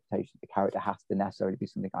every interpretation of the character has to necessarily be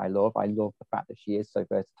something I love. I love the fact that she is so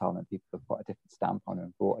versatile and people have put a different stamp on her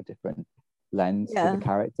and brought a different lens to the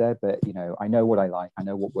character. But I know what I like, I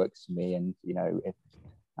know what works for me, and if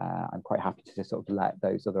I'm quite happy to just sort of let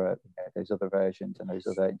those other versions and those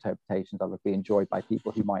other interpretations of it be enjoyed by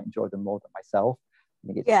people who might enjoy them more than myself.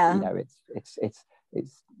 I think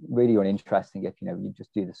it's really uninteresting if you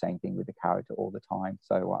just do the same thing with the character all the time.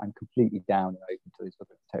 So I'm completely down and open to these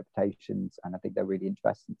other interpretations, and I think they're really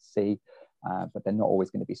interesting to see, but they're not always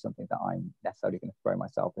going to be something that I'm necessarily going to throw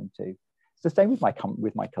myself into. It's the same with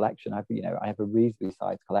my collection. I have a reasonably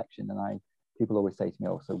sized collection, and people always say to me,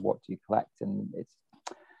 "Oh, so what do you collect?" And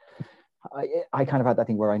I kind of had that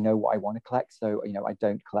thing where I know what I want to collect, so I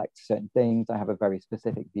don't collect certain things. I have a very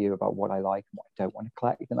specific view about what I like and what I don't want to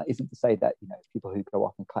collect, and that isn't to say that people who go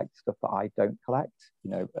off and collect stuff that I don't collect,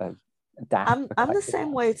 I'm the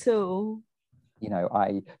same way too. Do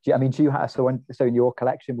you have so in your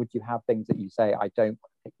collection, would you have things that you say I don't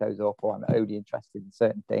want to pick those up, or I'm only interested in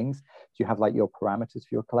certain things? Do you have like your parameters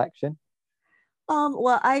for your collection?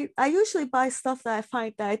 Well, I usually buy stuff that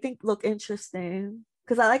I think look interesting,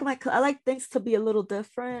 because I like things to be a little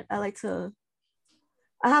different. I like to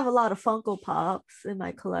I have a lot of Funko Pops in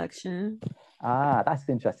my collection. Ah, that's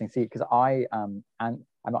interesting. See, because and I'm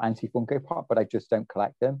not anti Funko Pop, but I just don't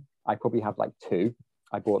collect them. I probably have like two.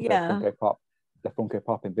 I bought Yeah. The Funko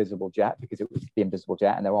Pop Invisible Jet because it was the Invisible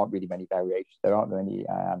Jet, and there aren't really many variations. There aren't many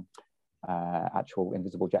actual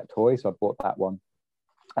Invisible Jet toys, so I bought that one.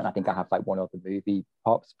 And I think I have like one other movie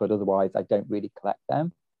pops, but otherwise I don't really collect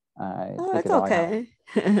them Oh, it's because okay.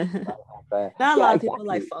 Not a yeah, lot of people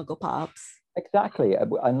like exactly. Funko Pops. Exactly,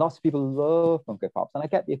 and lots of people love Funko Pops, and I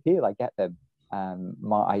get the appeal. I get them.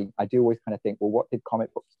 I do always kind of think, well, what did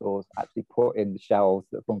comic book stores actually put in the shelves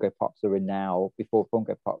that Funko Pops are in now before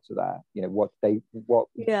Funko Pops are there? You know, what are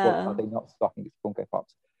Yeah. they not stocking as Funko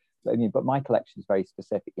Pops? But, I mean, but my collection is very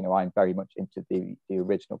specific. You know, I'm very much into the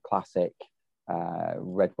original classic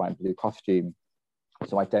red, white, and blue costume.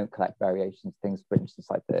 So I don't collect variations, things, for instance,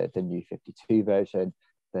 like the new 52 version,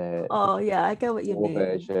 the Oh, yeah, I get what you 4 mean.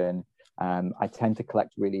 version. I tend to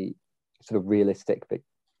collect really sort of realistic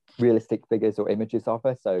figures or images of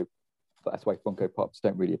her. So that's why Funko Pops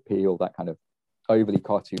don't really appeal that kind of overly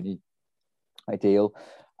cartoony ideal.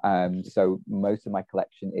 So most of my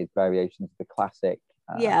collection is variations of the classic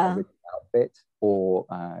Yeah. original outfit or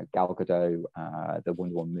Gal Gadot, the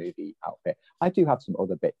Wonder Woman movie outfit. I do have some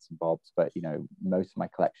other bits and bobs, but you know, most of my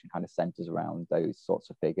collection kind of centers around those sorts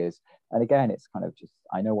of figures. And again, it's kind of just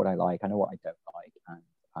I know what I like, I know what I don't like, and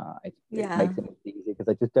it Yeah. makes it easy because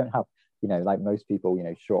I just don't have, you know, like most people, you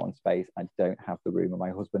know, short on space. I don't have the room, and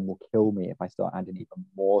my husband will kill me if I start adding even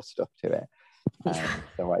more stuff to it. Yeah.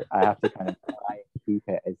 So I have to kind of try and keep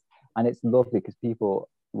it as, and it's lovely because people,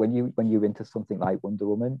 when you're into something like Wonder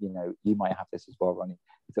Woman, you know, you might have this as well, Ronnie,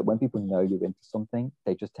 is that when people know you're into something,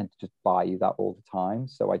 they just tend to just buy you that all the time.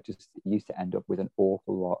 So I just used to end up with an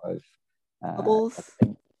awful lot of Bubbles.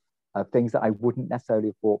 things that I wouldn't necessarily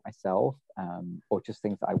have bought myself, or just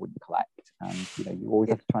things that I wouldn't collect. And you know, you always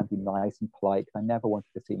Yeah. have to try and be nice and polite. I never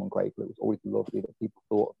wanted to seem ungrateful. It was always lovely that people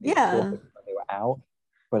thought of me and saw Yeah. things when they were out.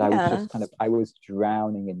 But I was Yeah. just I was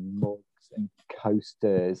drowning in mugs and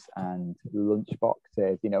coasters and lunch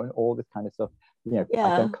boxes, you know, and all this kind of stuff. You know,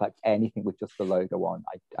 I don't Yeah. collect anything with just the logo on.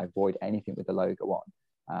 I avoid anything with the logo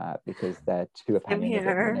on because they're too a Same pain in the bum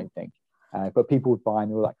than here. anything. But people would buy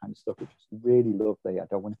me all that kind of stuff, which is really lovely. I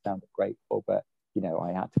don't want to sound grateful, but you know,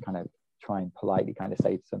 I had to kind of try and politely kind of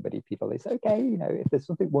say to somebody, people, it's okay, you know, if there's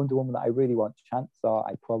something Wonder Woman that I really want, chances are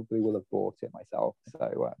I probably will have bought it myself.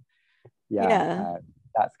 So yeah, Yeah.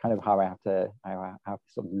 that's kind of how I have to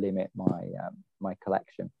sort of limit my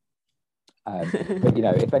collection. But you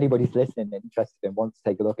know, if anybody's listening and interested and wants to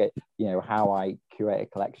take a look at, you know, how I curate a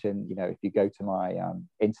collection, you know, if you go to my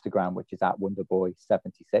Instagram, which is at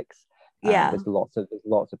Wonderboy76, Yeah. there's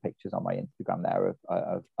lots of pictures on my Instagram there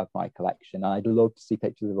of my collection. And I'd love to see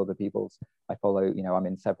pictures of other people's. I follow, you know, I'm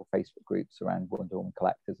in several Facebook groups around Wonder Woman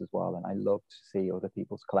collectors as well, and I love to see other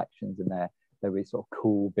people's collections and their really sort of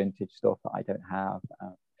cool vintage stuff that I don't have.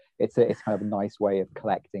 It's kind of a nice way of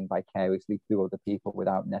collecting vicariously through other people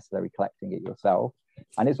without necessarily collecting it yourself.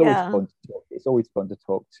 And it's always Yeah. fun to talk. It's always fun to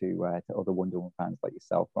talk to other Wonder Woman fans like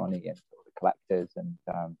yourself, Ronnie, and other collectors, and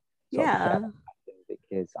sort of share Yeah. that passion,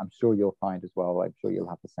 because I'm sure you'll find as well. I'm sure you'll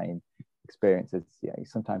have the same experiences. You know,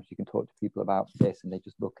 sometimes you can talk to people about this, and they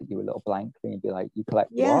just look at you a little blankly and be like, "You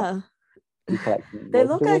collect what? Yeah. You collect They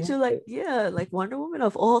look Wonder at you Woman?" like, yeah, like Wonder Woman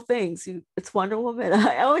of all things. It's Wonder Woman.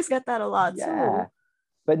 I always get that a lot Yeah. too.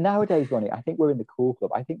 But nowadays, Ronnie, I think we're in the cool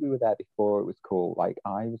club. I think we were there before it was cool. Like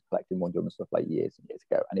I was collecting Wonder Woman stuff like years and years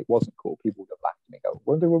ago, and it wasn't cool. People would have laughed at me, and go,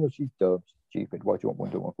 "Wonder Woman, she's dumb, she's stupid. What do you want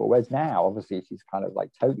Wonder Woman for?" Whereas now, obviously, she's kind of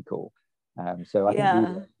like totally cool. So I think Yeah.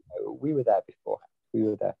 we were there before. We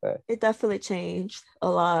were there first. It definitely changed a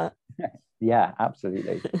lot. Yeah,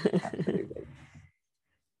 absolutely, absolutely.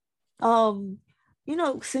 Um,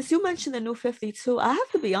 since you mentioned the new 52, I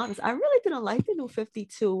have to be honest, I really didn't like the new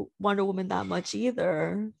 52 Wonder Woman that much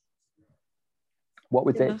either. What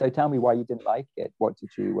was You it? know? So tell me why you didn't like it. What did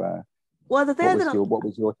you? Well, the thing I didn't, What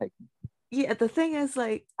was your take? yeah, the thing is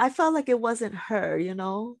like I felt like it wasn't her, you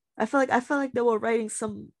know? I felt like they were writing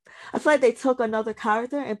I feel like they took another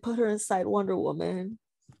character and put her inside Wonder Woman.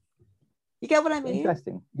 You get what I mean?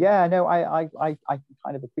 Interesting. Yeah, no, I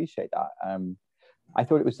kind of appreciate that. I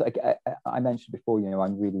thought it was like I mentioned before. You know,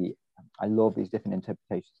 I love these different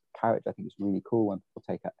interpretations of character. I think it's really cool when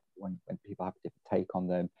people when people have a different take on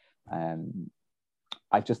them.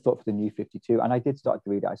 I just thought for the new 52, and I did start to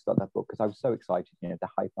read it. I started that book because I was so excited. You know, the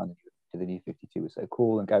hype on the new 52 was so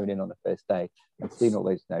cool, and going in on the first day and seeing all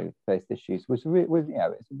those, you know, first issues was you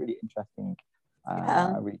know, it's a really interesting,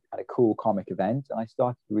 Yeah. really kind of cool comic event. And I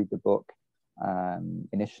started to read the book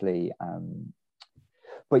initially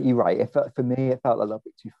but you're right. It felt, for me, it felt a little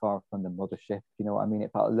bit too far from the mothership. You know what I mean?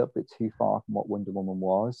 It felt a little bit too far from what Wonder Woman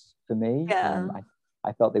was for me. Yeah.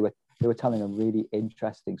 I felt they were telling a really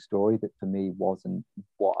interesting story that for me wasn't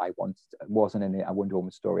what I wanted. Wasn't in a Wonder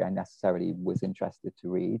Woman story I necessarily was interested to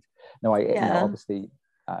read. No, Yeah. obviously,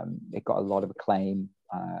 it got a lot of acclaim.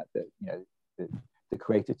 That the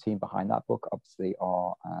creative team behind that book obviously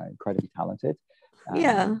are incredibly talented.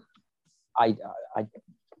 Yeah. I, I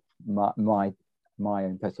my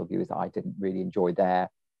own personal view is that I didn't really enjoy their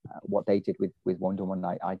what they did with Wonder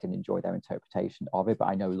Woman. I didn't enjoy their interpretation of it, but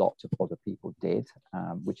I know lots of other people did,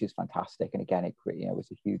 which is fantastic. And again, it was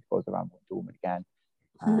a huge buzz around Wonder Woman again.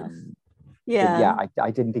 But Yeah. yeah,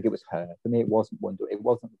 I didn't think it was her. For me, it wasn't the Wonder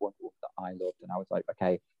Woman that I loved, and I was like,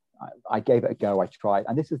 okay, I gave it a go. I tried,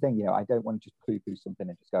 and this is the thing, I don't want to just poo-poo something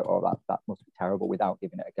and just go, oh, that must be terrible, without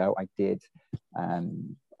giving it a go. I did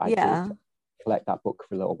Yeah. collect that book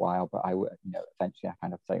for a little while, but I would, eventually I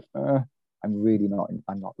kind of say,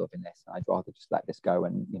 I'm not loving this. I'd rather just let this go,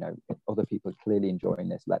 and if other people are clearly enjoying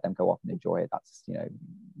this, let them go off and enjoy it. That's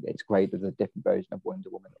it's great. There's a different version of Wonder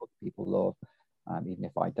Woman that other people love, even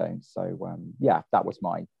if I don't. So yeah, that was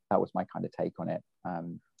my kind of take on it.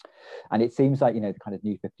 And it seems like the kind of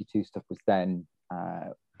New 52 stuff was then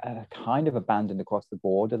kind of abandoned across the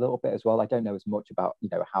board a little bit as well. I don't know as much about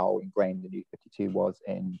how ingrained the New 52 was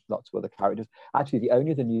in lots of other characters. Actually, the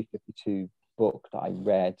only other New 52 book that I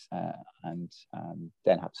read and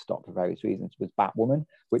then had to stop for various reasons was Batwoman,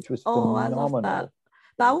 which was I love that. phenomenal.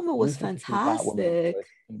 Batwoman New was 52 Batwoman fantastic.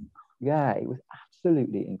 was yeah, it was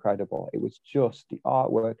absolutely incredible. It was just, the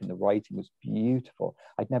artwork and the writing was beautiful.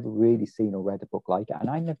 I'd never really seen or read a book like it, and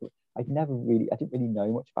I didn't really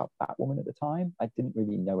know much about Batwoman at the time. I didn't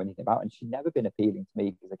really know anything about it, and she'd never been appealing to me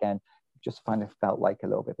because, again, it just kind of felt like a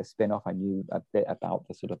little bit of a spin-off. I knew a bit about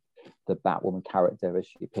the sort of the Batwoman character as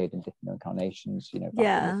she appeared in different incarnations,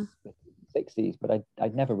 back in the 60s, but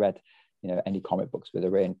I'd never read any comic books with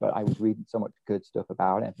her in. But I was reading so much good stuff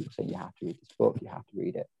about it, and people saying, you have to read this book, you have to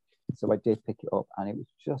read it. So I did pick it up, and it was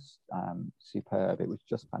just superb. It was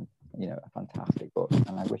just a fantastic book,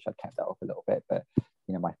 and I wish I'd kept that up a little bit, but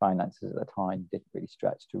my finances at the time didn't really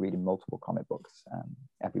stretch to reading multiple comic books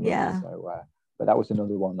every month. So but that was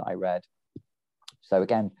another one that I read. So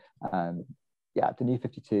again, yeah, the New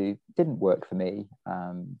 52 didn't work for me.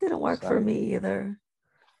 Didn't work for me either.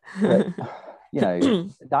 But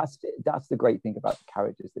that's the great thing about the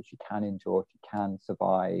characters, that she can endure, she can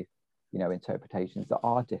survive interpretations that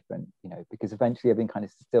are different, because eventually everything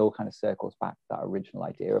still circles back to that original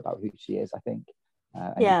idea about who she is, I think.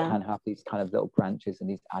 And you can have these kind of little branches and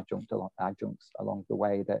these adjuncts along the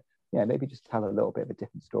way that maybe just tell a little bit of a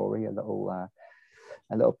different story, a little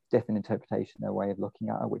different interpretation, a way of looking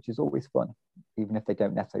at her, which is always fun, even if they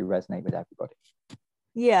don't necessarily resonate with everybody.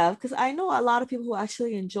 Yeah, because I know a lot of people who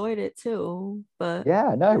actually enjoyed it too, but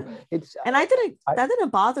and that didn't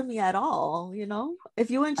bother me at all.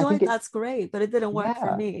 If you enjoyed, that's great, but it didn't work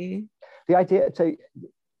for me. The idea, so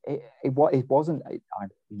it wasn't.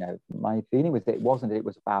 My feeling was that it wasn't that it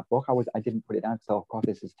was a bad book. I didn't put it down because, oh God,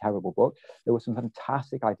 this is a terrible book. There were some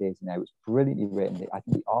fantastic ideas in there. It was brilliantly written. I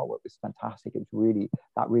think the artwork was fantastic. It was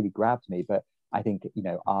really grabbed me. But I think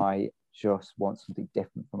I just want something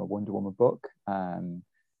different from a Wonder Woman book.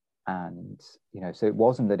 So it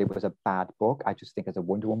wasn't that it was a bad book. I just think as a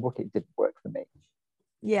Wonder Woman book, it didn't work for me.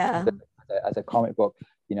 Yeah. As a comic book,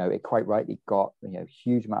 it quite rightly got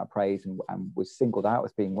huge amount of praise and was singled out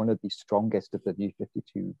as being one of the strongest of the New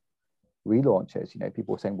 52 relaunches.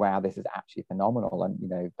 People were saying, wow, this is actually phenomenal,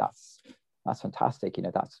 and that's fantastic.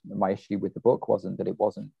 That's my issue with the book, wasn't that it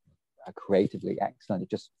wasn't creatively excellent. It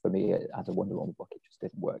just, for me, as a Wonder Woman book, it just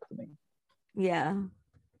didn't work for me. Yeah.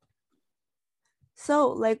 So,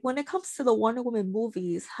 like, when it comes to the Wonder Woman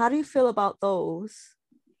movies, how do you feel about those?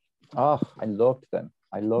 Oh, I loved them.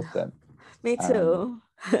 Me too.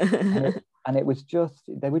 And it was just,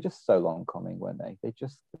 they were just so long coming, weren't they? They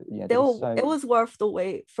just, it was worth the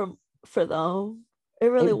wait for them. It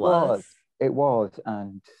really was. It was.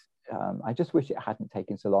 And I just wish it hadn't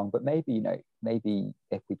taken so long, but maybe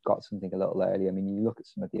if we'd got something a little earlier. I mean, you look at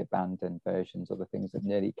some of the abandoned versions of the things that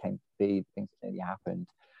nearly came to be, things that nearly happened.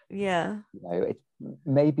 Yeah.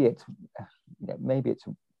 Maybe it's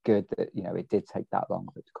good that it did take that long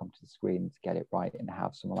for it to come to the screen to get it right, and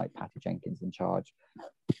have someone like Patty Jenkins in charge.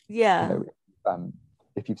 Yeah.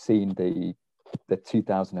 If you've seen the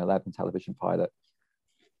 2011 television pilot,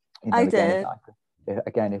 I did.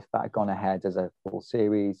 Again, if that had gone ahead as a full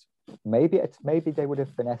series, maybe they would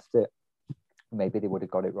have finessed it, maybe they would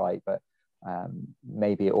have got it right. But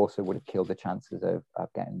maybe it also would have killed the chances of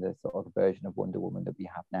getting the sort of version of Wonder Woman that we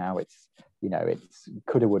have now. It's, you know, it's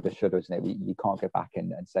coulda, woulda, shoulda, isn't it? You can't go back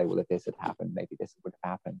and say, well, if this had happened, maybe this would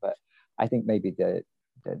have happened. But I think maybe the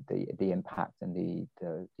impact and the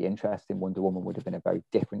interest in Wonder Woman would have been a very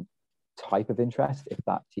different type of interest if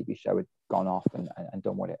that TV show had gone off and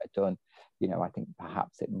done what it had done. You know, I think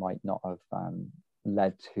perhaps it might not have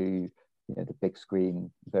led to, you know, the big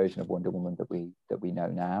screen version of Wonder Woman that we know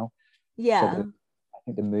now. Yeah. So I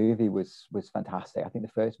think the movie was fantastic. I think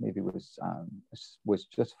the first movie was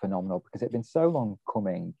just phenomenal because it had been so long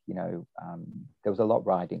coming. You know, there was a lot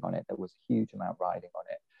riding on it. There was a huge amount riding on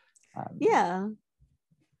it. Yeah.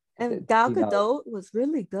 And Gal Gadot was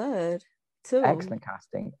really good too. Excellent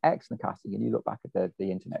casting. And you look back at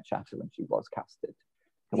the internet chatter when she was casted.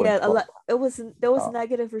 Yeah, there was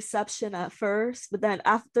negative reception at first, but then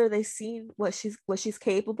after they seen what she's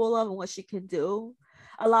capable of and what she can do,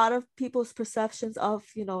 a lot of people's perceptions of,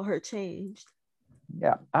 you know, her changed.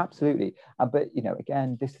 Yeah, absolutely. But you know,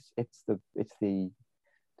 again, it's the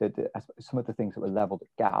some of the things that were leveled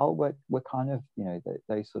at Gal were kind of, you know,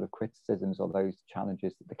 those sort of criticisms or those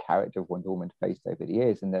challenges that the character of Wonder Woman faced over the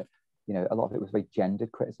years, and that, you know, a lot of it was very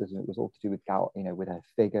gendered criticism. It was all to do with Gal, you know, with her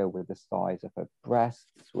figure, with the size of her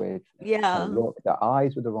breasts, with her look. Their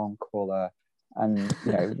eyes were the wrong color, and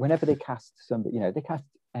you know, whenever they cast somebody, you know, they cast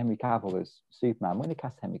Henry Cavill as Superman. When they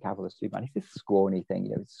cast Henry Cavill as Superman, he's this scrawny thing,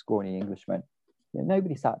 you know, this scrawny Englishman. You know,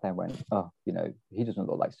 nobody sat there and went, oh, you know, he doesn't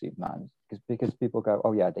look like Superman, because people go,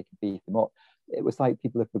 oh yeah, they can beef him up. It was like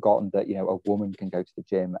people have forgotten that, you know, a woman can go to the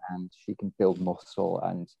gym and she can build muscle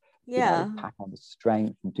and, you know, pack on the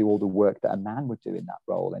strength and do all the work that a man would do in that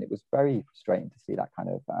role. And it was very frustrating to see that kind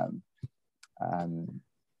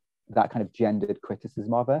of gendered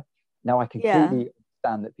criticism of her. Now, I completely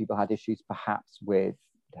understand that people had issues perhaps with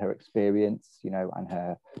her experience, you know, and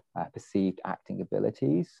her perceived acting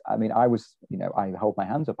abilities. I mean, I was, you know, I hold my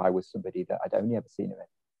hands up, I was somebody that I'd only ever seen her in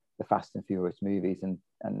the Fast and Furious movies, and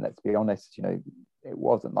let's be honest, you know, it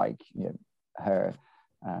wasn't like, you know, her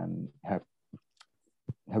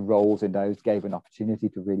roles in those gave an opportunity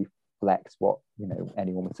to really flex what, you know,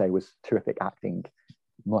 anyone would say was terrific acting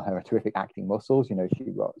muscles. You know,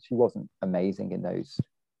 she wasn't amazing in those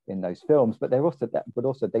films, but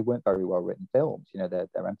also they weren't very well written films. You know, their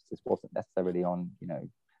emphasis wasn't necessarily on, you know,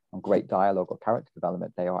 on great dialogue or character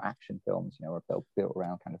development. They are action films, you know, are built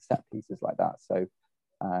around kind of set pieces like that. So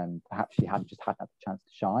perhaps she hadn't had the chance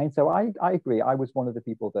to shine. So I agree. I was one of the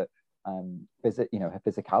people that you know, her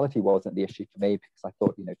physicality wasn't the issue for me, because I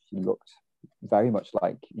thought, you know, she looked very much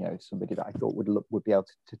like, you know, somebody that I thought would be able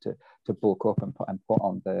to bulk up and put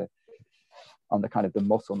on the kind of the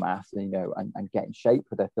muscle mass, you know, and get in shape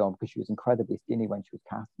for their film, because she was incredibly skinny when she was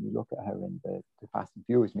cast. And you look at her in the Fast and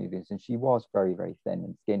Furious movies, and she was very, very thin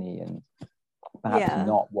and skinny, and perhaps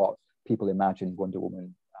not what people imagine Wonder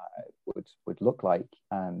Woman would look like.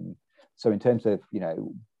 So in terms of, you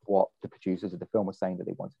know, what the producers of the film were saying that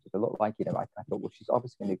they wanted it to look like, you know, I thought, well, she's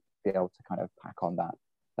obviously going to be able to kind of pack on that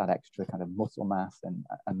extra kind of muscle mass and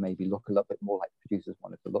maybe look a little bit more like producers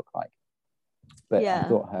wanted to look like. But I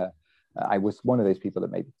thought I was one of those people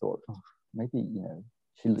that maybe thought, oh, maybe, you know,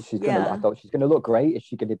 she's gonna, I thought she's gonna look great. Is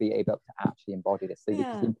she going to be able to actually embody this? So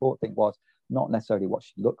because the important thing was not necessarily what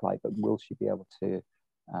she looked like, but will she be able to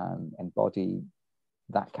embody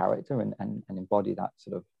that character and embody that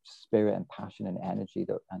sort of spirit and passion and energy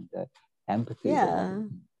and empathy that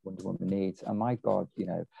Wonder Woman needs. And my God, you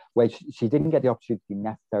know, where she didn't get the opportunity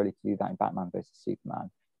necessarily to do that in Batman versus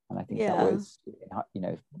Superman. And I think that was, you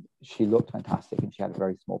know, she looked fantastic and she had a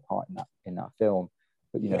very small part in that film.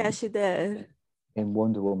 But, you know, she did. In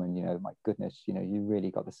Wonder Woman, you know, my goodness, you know, you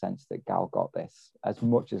really got the sense that Gal got this as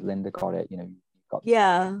much as Lynda got it. You know, you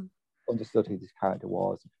got understood who this character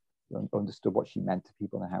was, understood what she meant to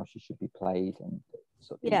people and how she should be played, and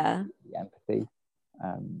sort of the empathy.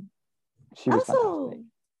 She was fantastic.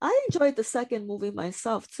 I enjoyed the second movie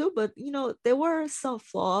myself too, but you know, there were some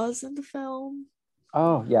flaws in the film.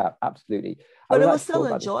 Oh yeah, absolutely. But it was still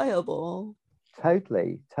enjoyable.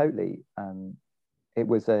 Totally. It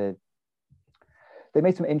was they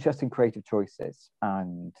made some interesting creative choices,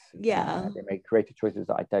 and they made creative choices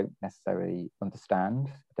that I don't necessarily understand.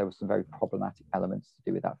 There were some very problematic elements to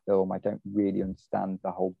do with that film. I don't really understand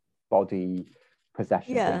the whole body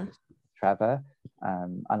possession thing for Trevor,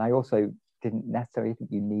 and I also didn't necessarily think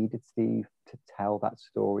you needed Steve to tell that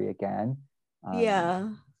story again.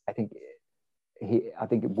 I think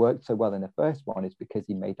it worked so well in the first one is because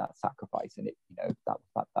he made that sacrifice, and it, you know,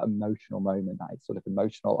 that emotional moment, that sort of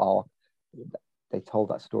emotional arc. They told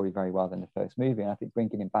that story very well in the first movie, and I think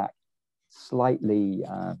bringing him back slightly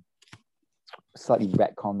slightly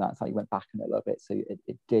retconned that, slightly went back in it a little bit, so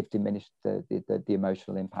it did diminish the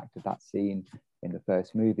emotional impact of that scene in the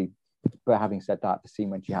first movie. But having said that, the scene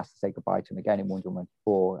when she has to say goodbye to him again in Wonder Woman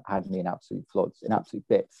 4 had me in absolute floods, in absolute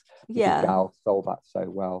bits. Yeah. Gal sold that so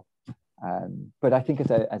well. But I think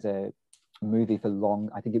as a movie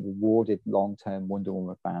I think it rewarded long-term Wonder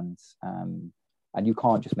Woman fans. And you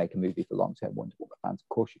can't just make a movie for long-term Wonder Woman fans, of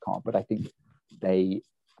course you can't. But I think they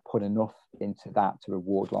put enough into that to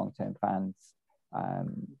reward long-term fans.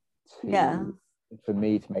 For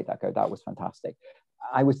me to make that go, that was fantastic.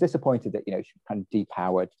 I was disappointed that she kind of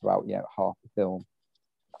depowered throughout half the film.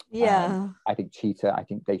 I think Cheetah, I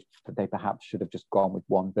think they perhaps should have just gone with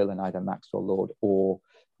one villain, either Maxwell Lord or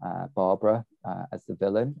Barbara as the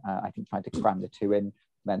villain. I think trying to cram the two in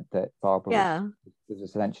meant that Barbara was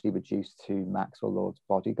essentially reduced to Maxwell Lord's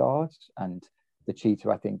bodyguard, and the Cheetah,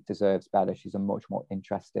 I think, deserves better. She's a much more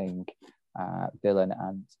interesting villain,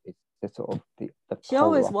 and it's the sort of the she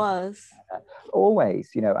always was. Always,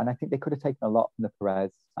 and I think they could have taken a lot from the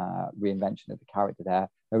Perez reinvention of the character there.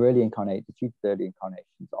 Her early incarnations, the Cheetah's early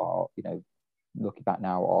incarnations are, looking back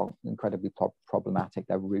now, are incredibly problematic.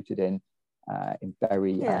 They're rooted in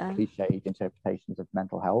very cliched interpretations of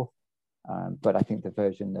mental health. But I think the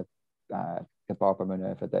version of the Barbara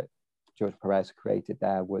Minerva that George Perez created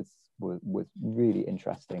there was really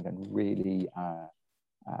interesting and really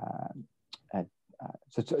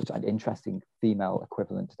such an interesting female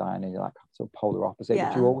equivalent to Diana, like sort of polar opposite,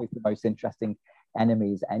 which are always the most interesting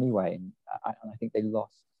enemies anyway. And I think they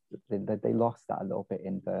lost that a little bit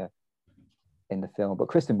in the film. But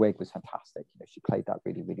Kristen Wiig was fantastic. She played that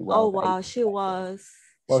really, really well. Oh wow, she was.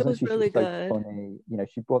 She was really good. Funny.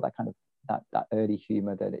 She brought that kind of that early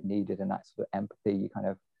humor that it needed, and that sort of empathy.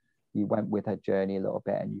 You went with her journey a little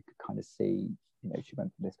bit, and you could kind of see, she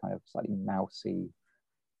went from this kind of slightly mousy,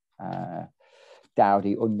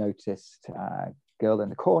 dowdy, unnoticed girl in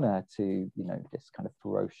the corner to this kind of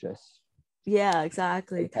ferocious,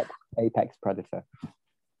 exactly, apex predator.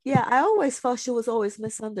 I always felt she was always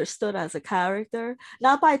misunderstood as a character,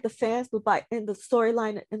 not by the fans, but by in the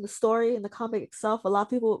storyline, in the story, in the comic itself. A lot of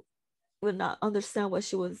people would not understand what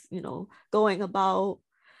she was going about,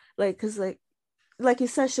 because like you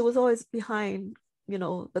said, she was always behind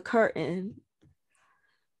the curtain,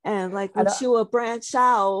 and when she would branch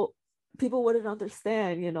out, people wouldn't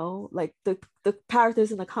understand, like the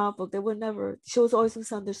characters in the comic book, she was always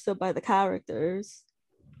misunderstood by the characters.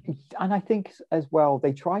 And I think as well,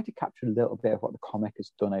 they try to capture a little bit of what the comic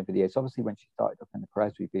has done over the years. Obviously, when she started up in the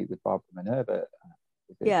Perez reboot with Barbara Minerva,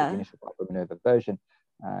 the initial Barbara Minerva version,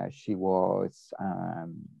 she was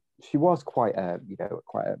quite a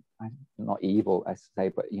not evil as to say,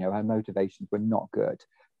 but her motivations were not good.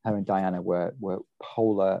 Her and Diana were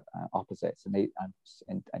polar opposites, and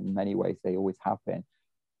in many ways they always have been.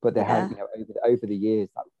 But they had over the years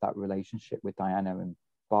that relationship with Diana and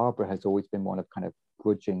Barbara has always been one of kind of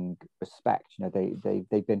grudging respect.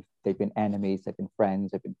 They've been enemies, they've been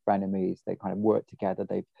friends, they've been frenemies. They kind of worked together.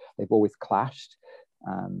 They've always clashed,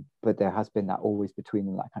 but there has been that always between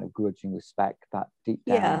them, that kind of grudging respect, that deep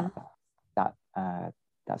down, that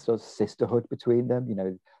sort of sisterhood between them.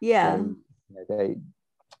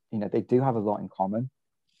 They do have a lot in common.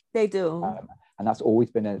 They do, and that's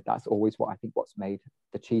always what I think what's made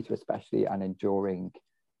the Cheetah especially an enduring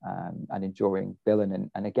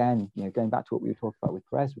villain. And again, going back to what we were talking about with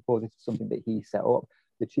Perez before, this is something that he set up.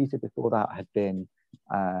 The Cheetah before that had been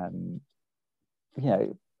perhaps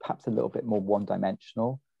a little bit more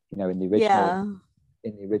one-dimensional. In the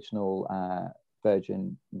original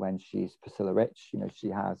version, when she's Priscilla Rich, I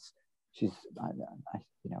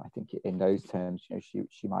think in those terms,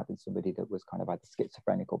 she might have been somebody that was kind of either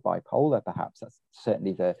schizophrenic or bipolar. Perhaps that's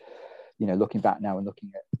certainly the, looking back now and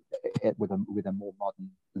looking at it with a more modern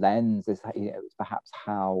lens, is perhaps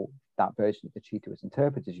how that version of the Cheetah was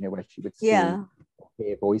interpreted. Where she would hear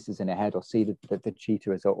voices in her head, or see the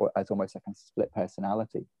Cheetah as almost like a split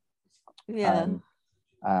personality. I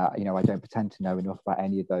don't pretend to know enough about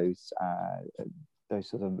any of those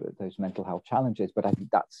mental health challenges, but I think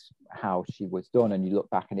that's how she was done. And you look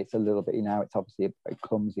back and it's a little bit, it's obviously a very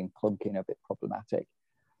clumsy and clunky and a bit problematic.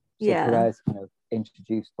 So Perez kind of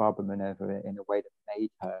introduced Barbara Minerva in a way that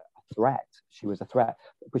made her a threat. She was a threat,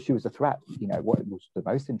 but she was a threat. What was the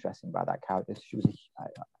most interesting about that character? She was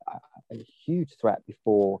a huge threat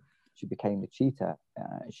before she became the Cheetah.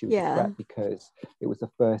 She was a threat because it was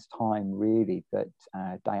the first time really that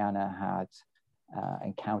Diana had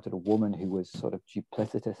encountered a woman who was sort of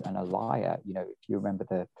duplicitous and a liar. If you remember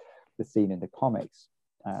the scene in the comics,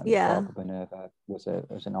 Barbara Minerva was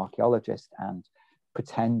an archaeologist and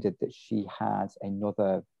pretended that she had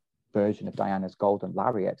another version of Diana's golden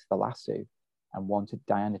lariat, the lasso, and wanted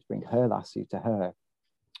Diana to bring her lasso to her.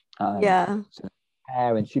 Yeah. So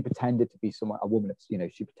hair, and she pretended to be a woman.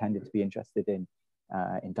 She pretended to be interested in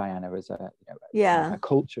Diana as a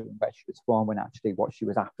culture and where she was from, when actually what she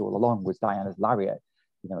was after all along was Diana's lariat.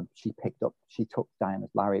 She took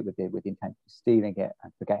Diana's lariat with the intent of stealing it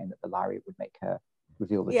and forgetting that the lariat would make her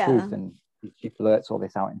reveal the truth. And she blurts all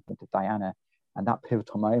this out in front of Diana. And that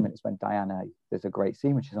pivotal moment is when Diana, there's a great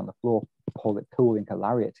scene when she's on the floor pulling her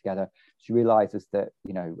lariat together. She realizes that,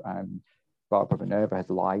 Barbara Minerva has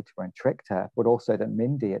lied to her and tricked her, but also that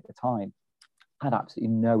Mindy at the time had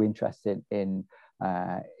absolutely no interest in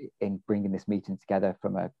bringing this meeting together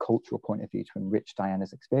from a cultural point of view to enrich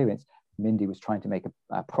Diana's experience. Mindy was trying to make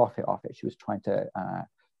a profit off it. She was trying to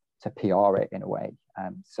PR it in a way.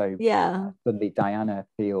 Suddenly Diana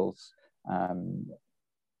feels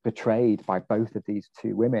betrayed by both of these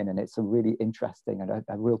two women, and it's a really interesting and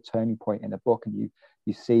a real turning point in the book. And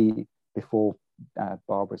you see, before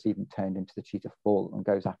Barbara's even turned into the cheetah full and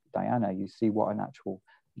goes after Diana, you see what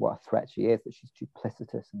a threat she is, that she's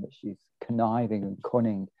duplicitous and that she's conniving and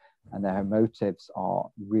cunning, and that her motives are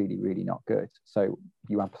really, really not good. So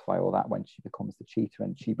you amplify all that when she becomes the cheetah,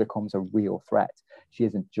 and she becomes a real threat. She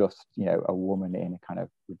isn't just, a woman in a kind of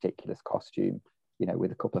ridiculous costume,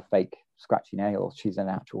 with a couple of fake scratchy nails. She's an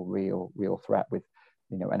actual real threat with,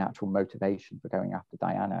 an actual motivation for going after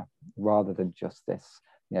Diana, rather than just this,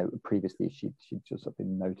 previously she'd just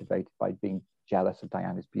been motivated by being jealous of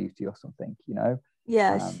Diana's beauty or something, She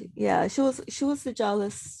was the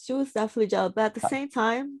jealous. She was definitely jealous, but at the same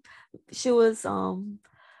time, she was also,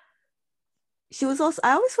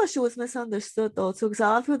 I always thought she was misunderstood though too, because a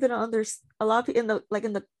lot of people didn't understand. A lot of people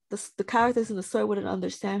in the characters in the story wouldn't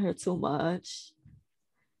understand her too much,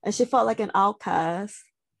 and she felt like an outcast.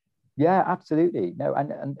 Yeah, absolutely. No,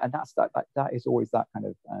 and that's that is always that kind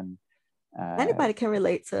of anybody can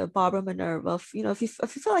relate to Barbara Minerva. If you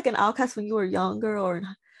feel like an outcast when you were younger,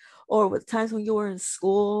 or with times when you were in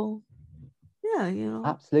school,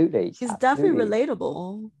 absolutely, she's definitely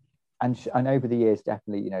relatable. And over the years,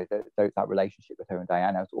 definitely, that relationship with her and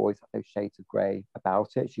Diana has always had those shades of grey about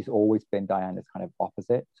it. She's always been Diana's kind of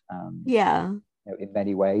opposite. In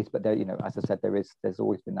many ways, but there, as I said, there's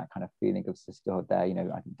always been that kind of feeling of sisterhood there.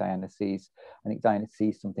 I think Diana sees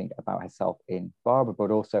something about herself in Barbara, but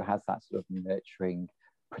also has that sort of nurturing,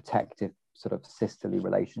 protective, sort of sisterly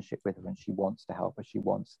relationship with her, and she wants to help her. She's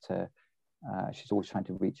always trying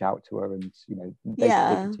to reach out to her, and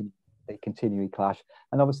they continually clash.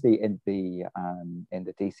 And obviously in the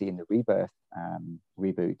DC in the Rebirth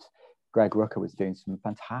reboot, Greg Rucka was doing some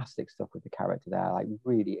fantastic stuff with the character there, like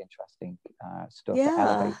really interesting stuff.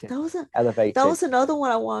 That was another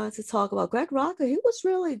one I wanted to talk about. Greg Rucka, he was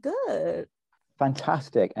really good.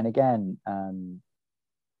 Fantastic. And again,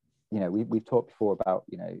 we've talked before about,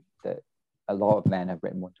 that a lot of men have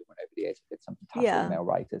written Wonder Woman over the years. It's some fantastic male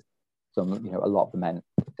writers. A lot of the men,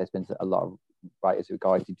 there's been a lot of writers who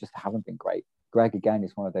just haven't been great. Greg, again,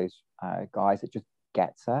 is one of those guys that just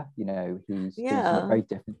gets her. He's doing something very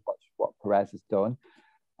different to what Perez has done.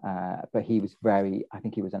 But I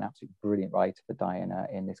think he was an absolutely brilliant writer for Diana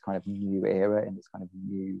in this kind of new era, in this kind of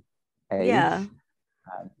new age.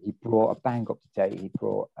 He brought a bang up to date. He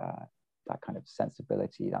brought that kind of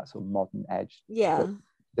sensibility, that sort of modern edge.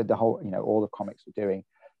 The whole, all the comics were doing.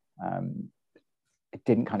 It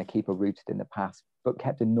didn't kind of keep her rooted in the past, but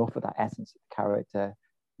kept enough of that essence of the character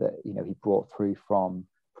that he brought through from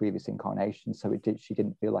previous incarnations. So she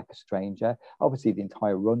didn't feel like a stranger. Obviously, the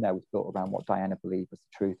entire run there was built around what Diana believed was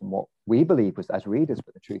the truth, and what we believed was, as readers,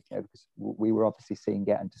 was the truth. Because we were obviously seeing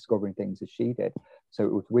it and discovering things as she did. So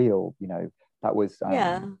it was real. That was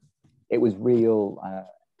it was real.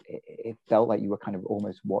 It felt like you were kind of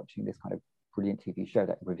almost watching this kind of brilliant TV show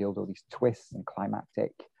that revealed all these twists and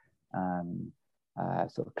climactic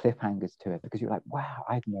sort of cliffhangers to it, because you're like, wow,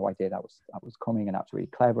 I had no idea that was coming, and that's really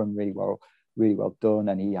clever and really well done.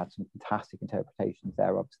 And he had some fantastic interpretations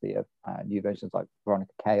there, obviously, of new versions like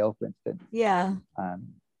Veronica Cale, for instance.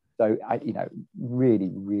 So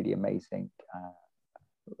really, really amazing.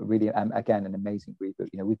 Really, again, an amazing reboot.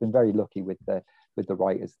 We've been very lucky with the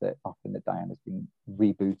writers that Diana's been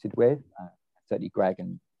rebooted with. Certainly, Greg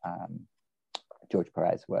and George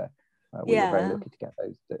Perez were very lucky to get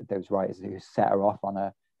those writers who set her off on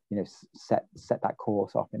a set that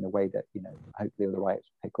course off in the way that hopefully other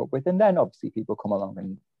writers pick up with. And then obviously people come along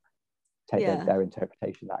and take their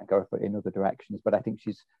interpretation of that and go in other directions. But I think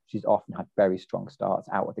she's often had very strong starts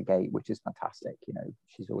out of the gate, which is fantastic.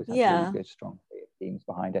 She's always had really good, strong themes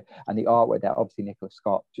behind it. And the artwork there, obviously Nicola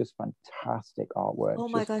Scott, just fantastic artwork. Oh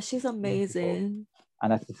my gosh, she's amazing. Beautiful.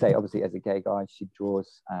 And as to say, obviously as a gay guy, she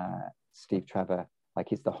draws Steve Trevor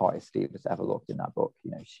like it's the hottest Steve has ever looked in that book.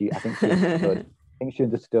 You know, I think she understood. I think she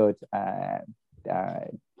understood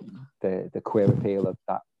the queer appeal of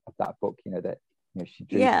that book. You know, that, you know, she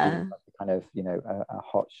drew Steve like a kind of, you know, a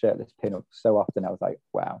hot shirtless pinup so often. I was like,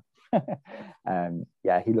 wow.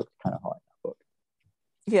 Yeah, he looked kind of hot in that book.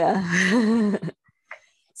 Yeah.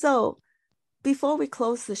 So before we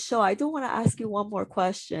close the show, I do want to ask you one more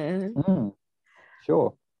question.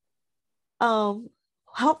 Sure. How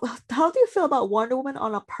do you feel about Wonder Woman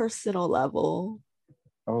on a personal level?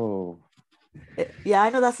 Oh, Yeah, I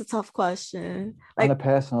know that's a tough question. Like, on a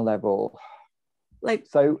personal level, like,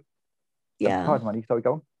 so yeah. pardon me, sorry,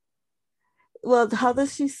 go on. Well, how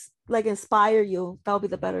does she like inspire you? That would be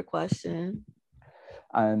the better question.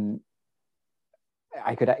 I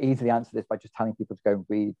could easily answer this by just telling people to go and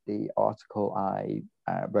read the article I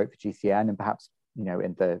wrote for GCN, and perhaps, you know,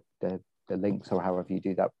 in the links, or however you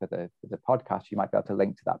do that for the podcast, you might be able to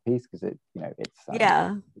link to that piece, because it, you know, it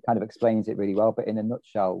kind of explains it really well. But in a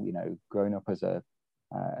nutshell, you know, growing up as a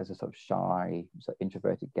sort of shy, sort of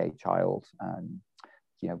introverted gay child,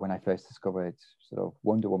 you know, when I first discovered sort of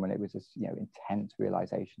Wonder Woman, it was this, you know, intense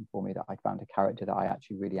realization for me that I found a character that I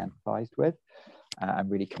actually really empathized with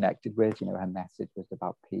and really connected with. You know, her message was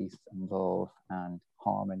about peace and love and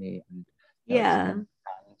harmony, and, you know,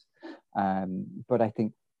 but I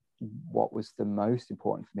think what was the most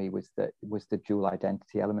important for me was the dual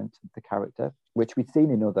identity element of the character, which we'd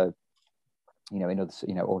seen in other, you know,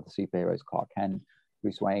 all the superheroes, Clark Kent,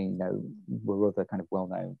 Bruce Wayne, you know, were other kind of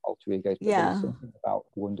well-known alter egos. But there was something about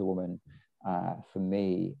Wonder Woman for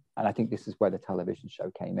me, and I think this is where the television show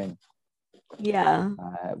came in.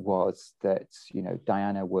 Was that, you know,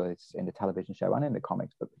 Diana was in the television show and in the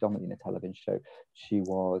comics, but predominantly in the television show, she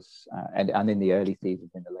was, and in the early seasons,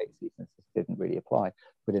 in the late seasons, this didn't really apply,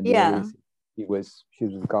 but in the early seasons, she was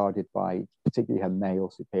regarded by particularly her male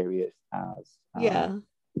superiors as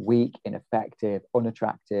weak, ineffective,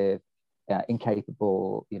 unattractive,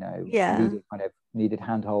 incapable, you know, needed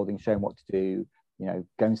hand holding, shown what to do, you know,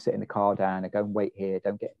 go and sit in the car, down, and go and wait here,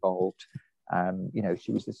 don't get involved. You know,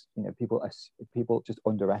 she was just, you know, people just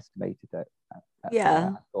underestimated her.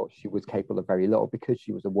 I thought she was capable of very little, because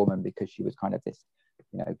she was a woman, because she was kind of this,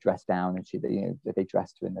 you know, dressed down, and she, you know, they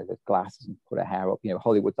dressed her in those glasses and put her hair up, you know,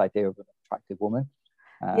 Hollywood's idea of an attractive woman.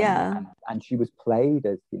 And she was played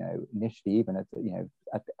as, you know, initially even as, you know,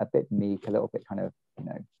 a bit meek, a little bit kind of, you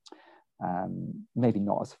know, maybe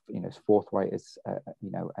not as, you know, as forthright as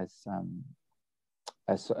you know, as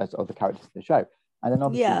other characters in the show. And then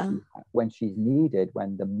obviously when she's needed,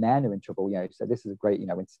 when the men are in trouble, you know, so this is a great, you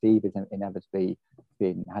know, when Steve is inevitably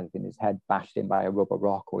has been his head bashed in by a rubber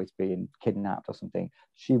rock, or he's being kidnapped or something,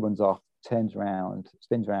 she runs off, turns around,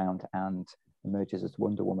 spins around, and emerges as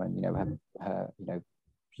Wonder Woman, you know, her you know,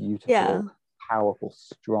 beautiful, powerful,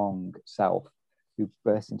 strong self, who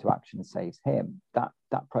bursts into action and saves him. That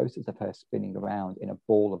process of her spinning around in a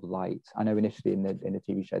ball of light. I know initially in the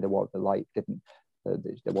TV show, the light didn't,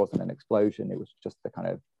 there wasn't an explosion. It was just the kind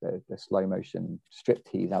of the slow motion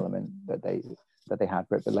striptease element that they had.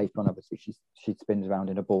 But later on, obviously, she spins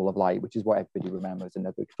around in a ball of light, which is what everybody remembers in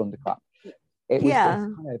the big thunderclap. It was this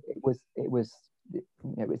kind of, it was you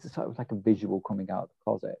know, it's sort of like a visual coming out of the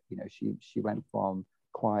closet. You know, she went from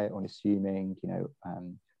quiet, unassuming, you know,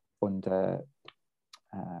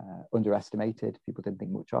 underestimated. People didn't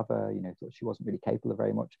think much of her, you know, thought she wasn't really capable of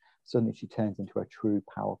very much. Suddenly she turns into a true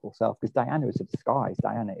powerful self, because Diana is a disguise.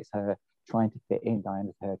 Diana is her trying to fit in. Diana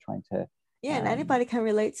is her trying to and anybody can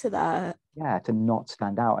relate to that. To not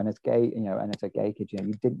stand out. And as gay, you know, and as a gay kid, you know,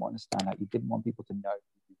 you didn't want to stand out. You didn't want people to know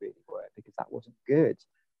who you really were, because that wasn't good.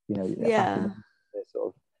 You know, back in the sort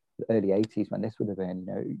of early 80s, when this would have been, you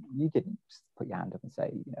know, you didn't put your hand up and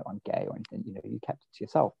say, you know, I'm gay or anything. You know, you kept it to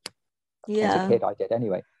yourself. As a kid, I did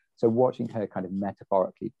anyway. So watching her kind of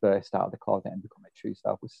metaphorically burst out of the closet and become a true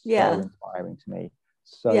self was so inspiring to me.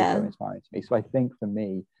 So inspiring to me. So I think for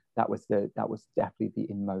me, that was definitely the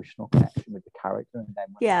emotional connection with the character. And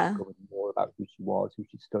then when I discovered more about who she was, who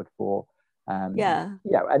she stood for. And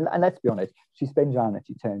let's be honest, she spins around and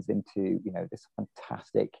she turns into, you know, this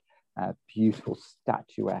fantastic, beautiful,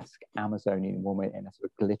 statuesque Amazonian woman in a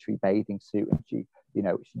sort of glittery bathing suit. And she, you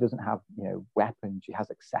know, she doesn't have, you know, weapons. She has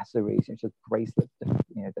accessories, and she has bracelets,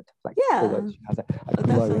 you know, that deflect bullets. She has a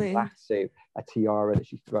glowing black suit, a tiara that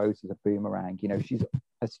she throws as a boomerang. You know, she's you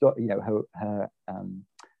know,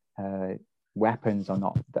 her weapons are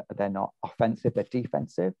not, they're not offensive, they're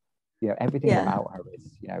defensive. You know, everything about her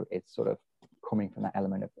is, you know, it's sort of coming from that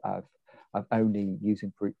element of only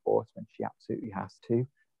using brute force when she absolutely has to.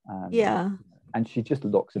 And she just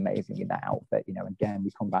looks amazing in that outfit, you know. Again,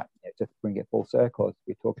 we come back, you know, to bring it full circle, as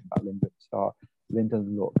we're talking about Lynda at the start. Lynda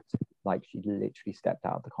looked like she literally stepped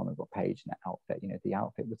out of the comic book page in that outfit. You know, the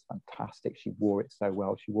outfit was fantastic. She wore it so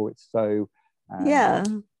well. She wore it so, Yeah.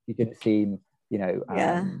 she didn't seem, you know,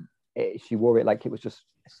 Yeah. she wore it like it was just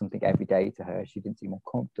something every day to her. She didn't seem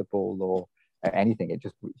uncomfortable or anything. It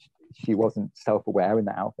just, she wasn't self-aware in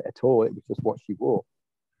that outfit at all. It was just what she wore.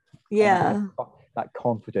 Yeah. That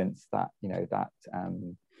confidence, that, you know, that,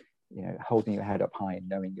 you know, holding your head up high and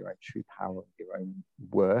knowing your own true power, your own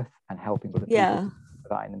worth, and helping other people to do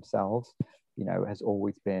that in themselves, you know, has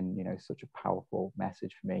always been, you know, such a powerful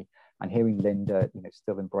message for me. And hearing Lynda, you know,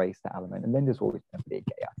 still embrace that element. And Linda's always been a big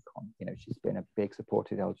gay icon. You know, she's been a big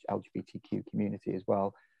supporter of the LGBTQ community as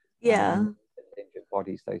well. Yeah.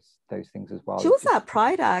 Embodies those things as well. She was at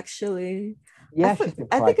Pride, actually. Yeah, she's been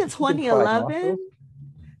I think Pride. in She's been Pride Marshal. 2011.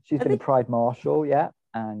 She's been a Pride Marshal, yeah,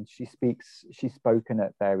 and she's spoken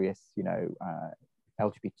at various, you know,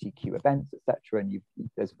 LGBTQ events, etc. And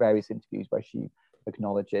there's various interviews where she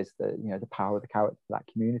acknowledges the, you know, the power of the character for that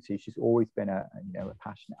community. She's always been a you know, a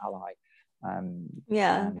passionate ally.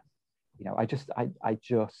 Yeah. And, you know,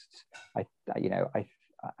 you know,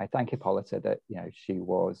 I thank Hippolyta that, you know, she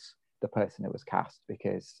was the person that was cast,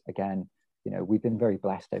 because again, you know, we've been very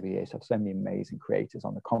blessed over the years to have so many amazing creators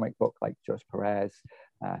on the comic book, like Josh Perez,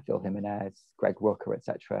 Phil Jimenez, Greg Rucker,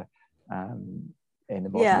 etc. In the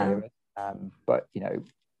modern era. But, you know,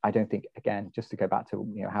 I don't think, again, just to go back to,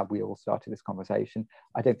 you know, how we all started this conversation,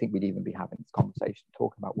 I don't think we'd even be having this conversation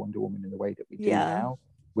talking about Wonder Woman in the way that we do now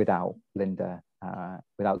without Lynda,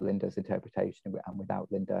 without Linda's interpretation, and without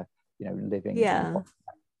Lynda, you know, living,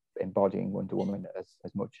 embodying Wonder Woman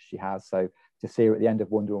as much as she has. So to see her at the end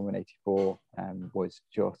of Wonder Woman 84 was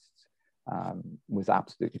just was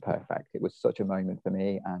absolutely perfect. It was such a moment for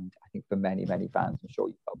me, and I think for many fans, I'm sure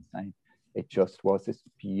you felt the same. It just was this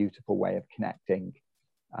beautiful way of connecting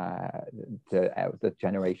the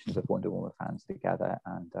generations of Wonder Woman fans together,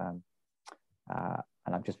 and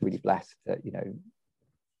I'm just really blessed that, you know,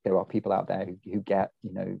 there are people out there who get,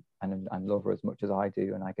 you know, and love her as much as I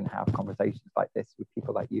do, and I can have conversations like this with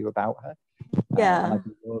people like you about her.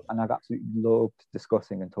 And I've absolutely loved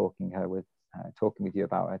discussing and talking with you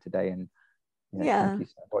about her today. And, you know, thank you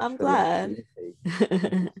so much I'm for glad. the opportunity.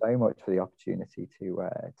 Thank you so much for the opportunity to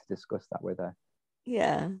discuss that with her.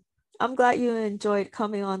 Yeah, I'm glad you enjoyed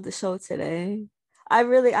coming on the show today. I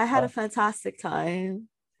had a fantastic time.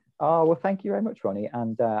 Oh, well, thank you very much, Roni.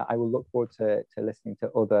 And I will look forward to listening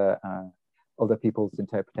to other people's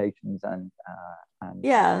interpretations and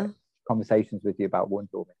conversations with you about Wonder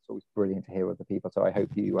Woman. It's always brilliant to hear other people. So I hope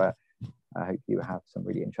you have some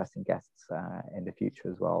really interesting guests in the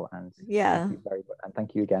future as well. And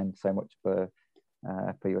thank you again so much for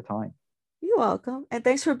your time. You're welcome. And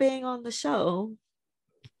thanks for being on the show.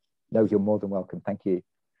 No, you're more than welcome. Thank you.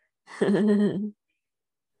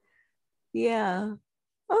 Yeah.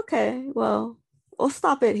 Okay. Well, we'll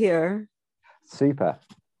stop it here. Super.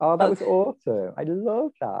 Oh, that was awesome. I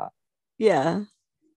love that. Yeah.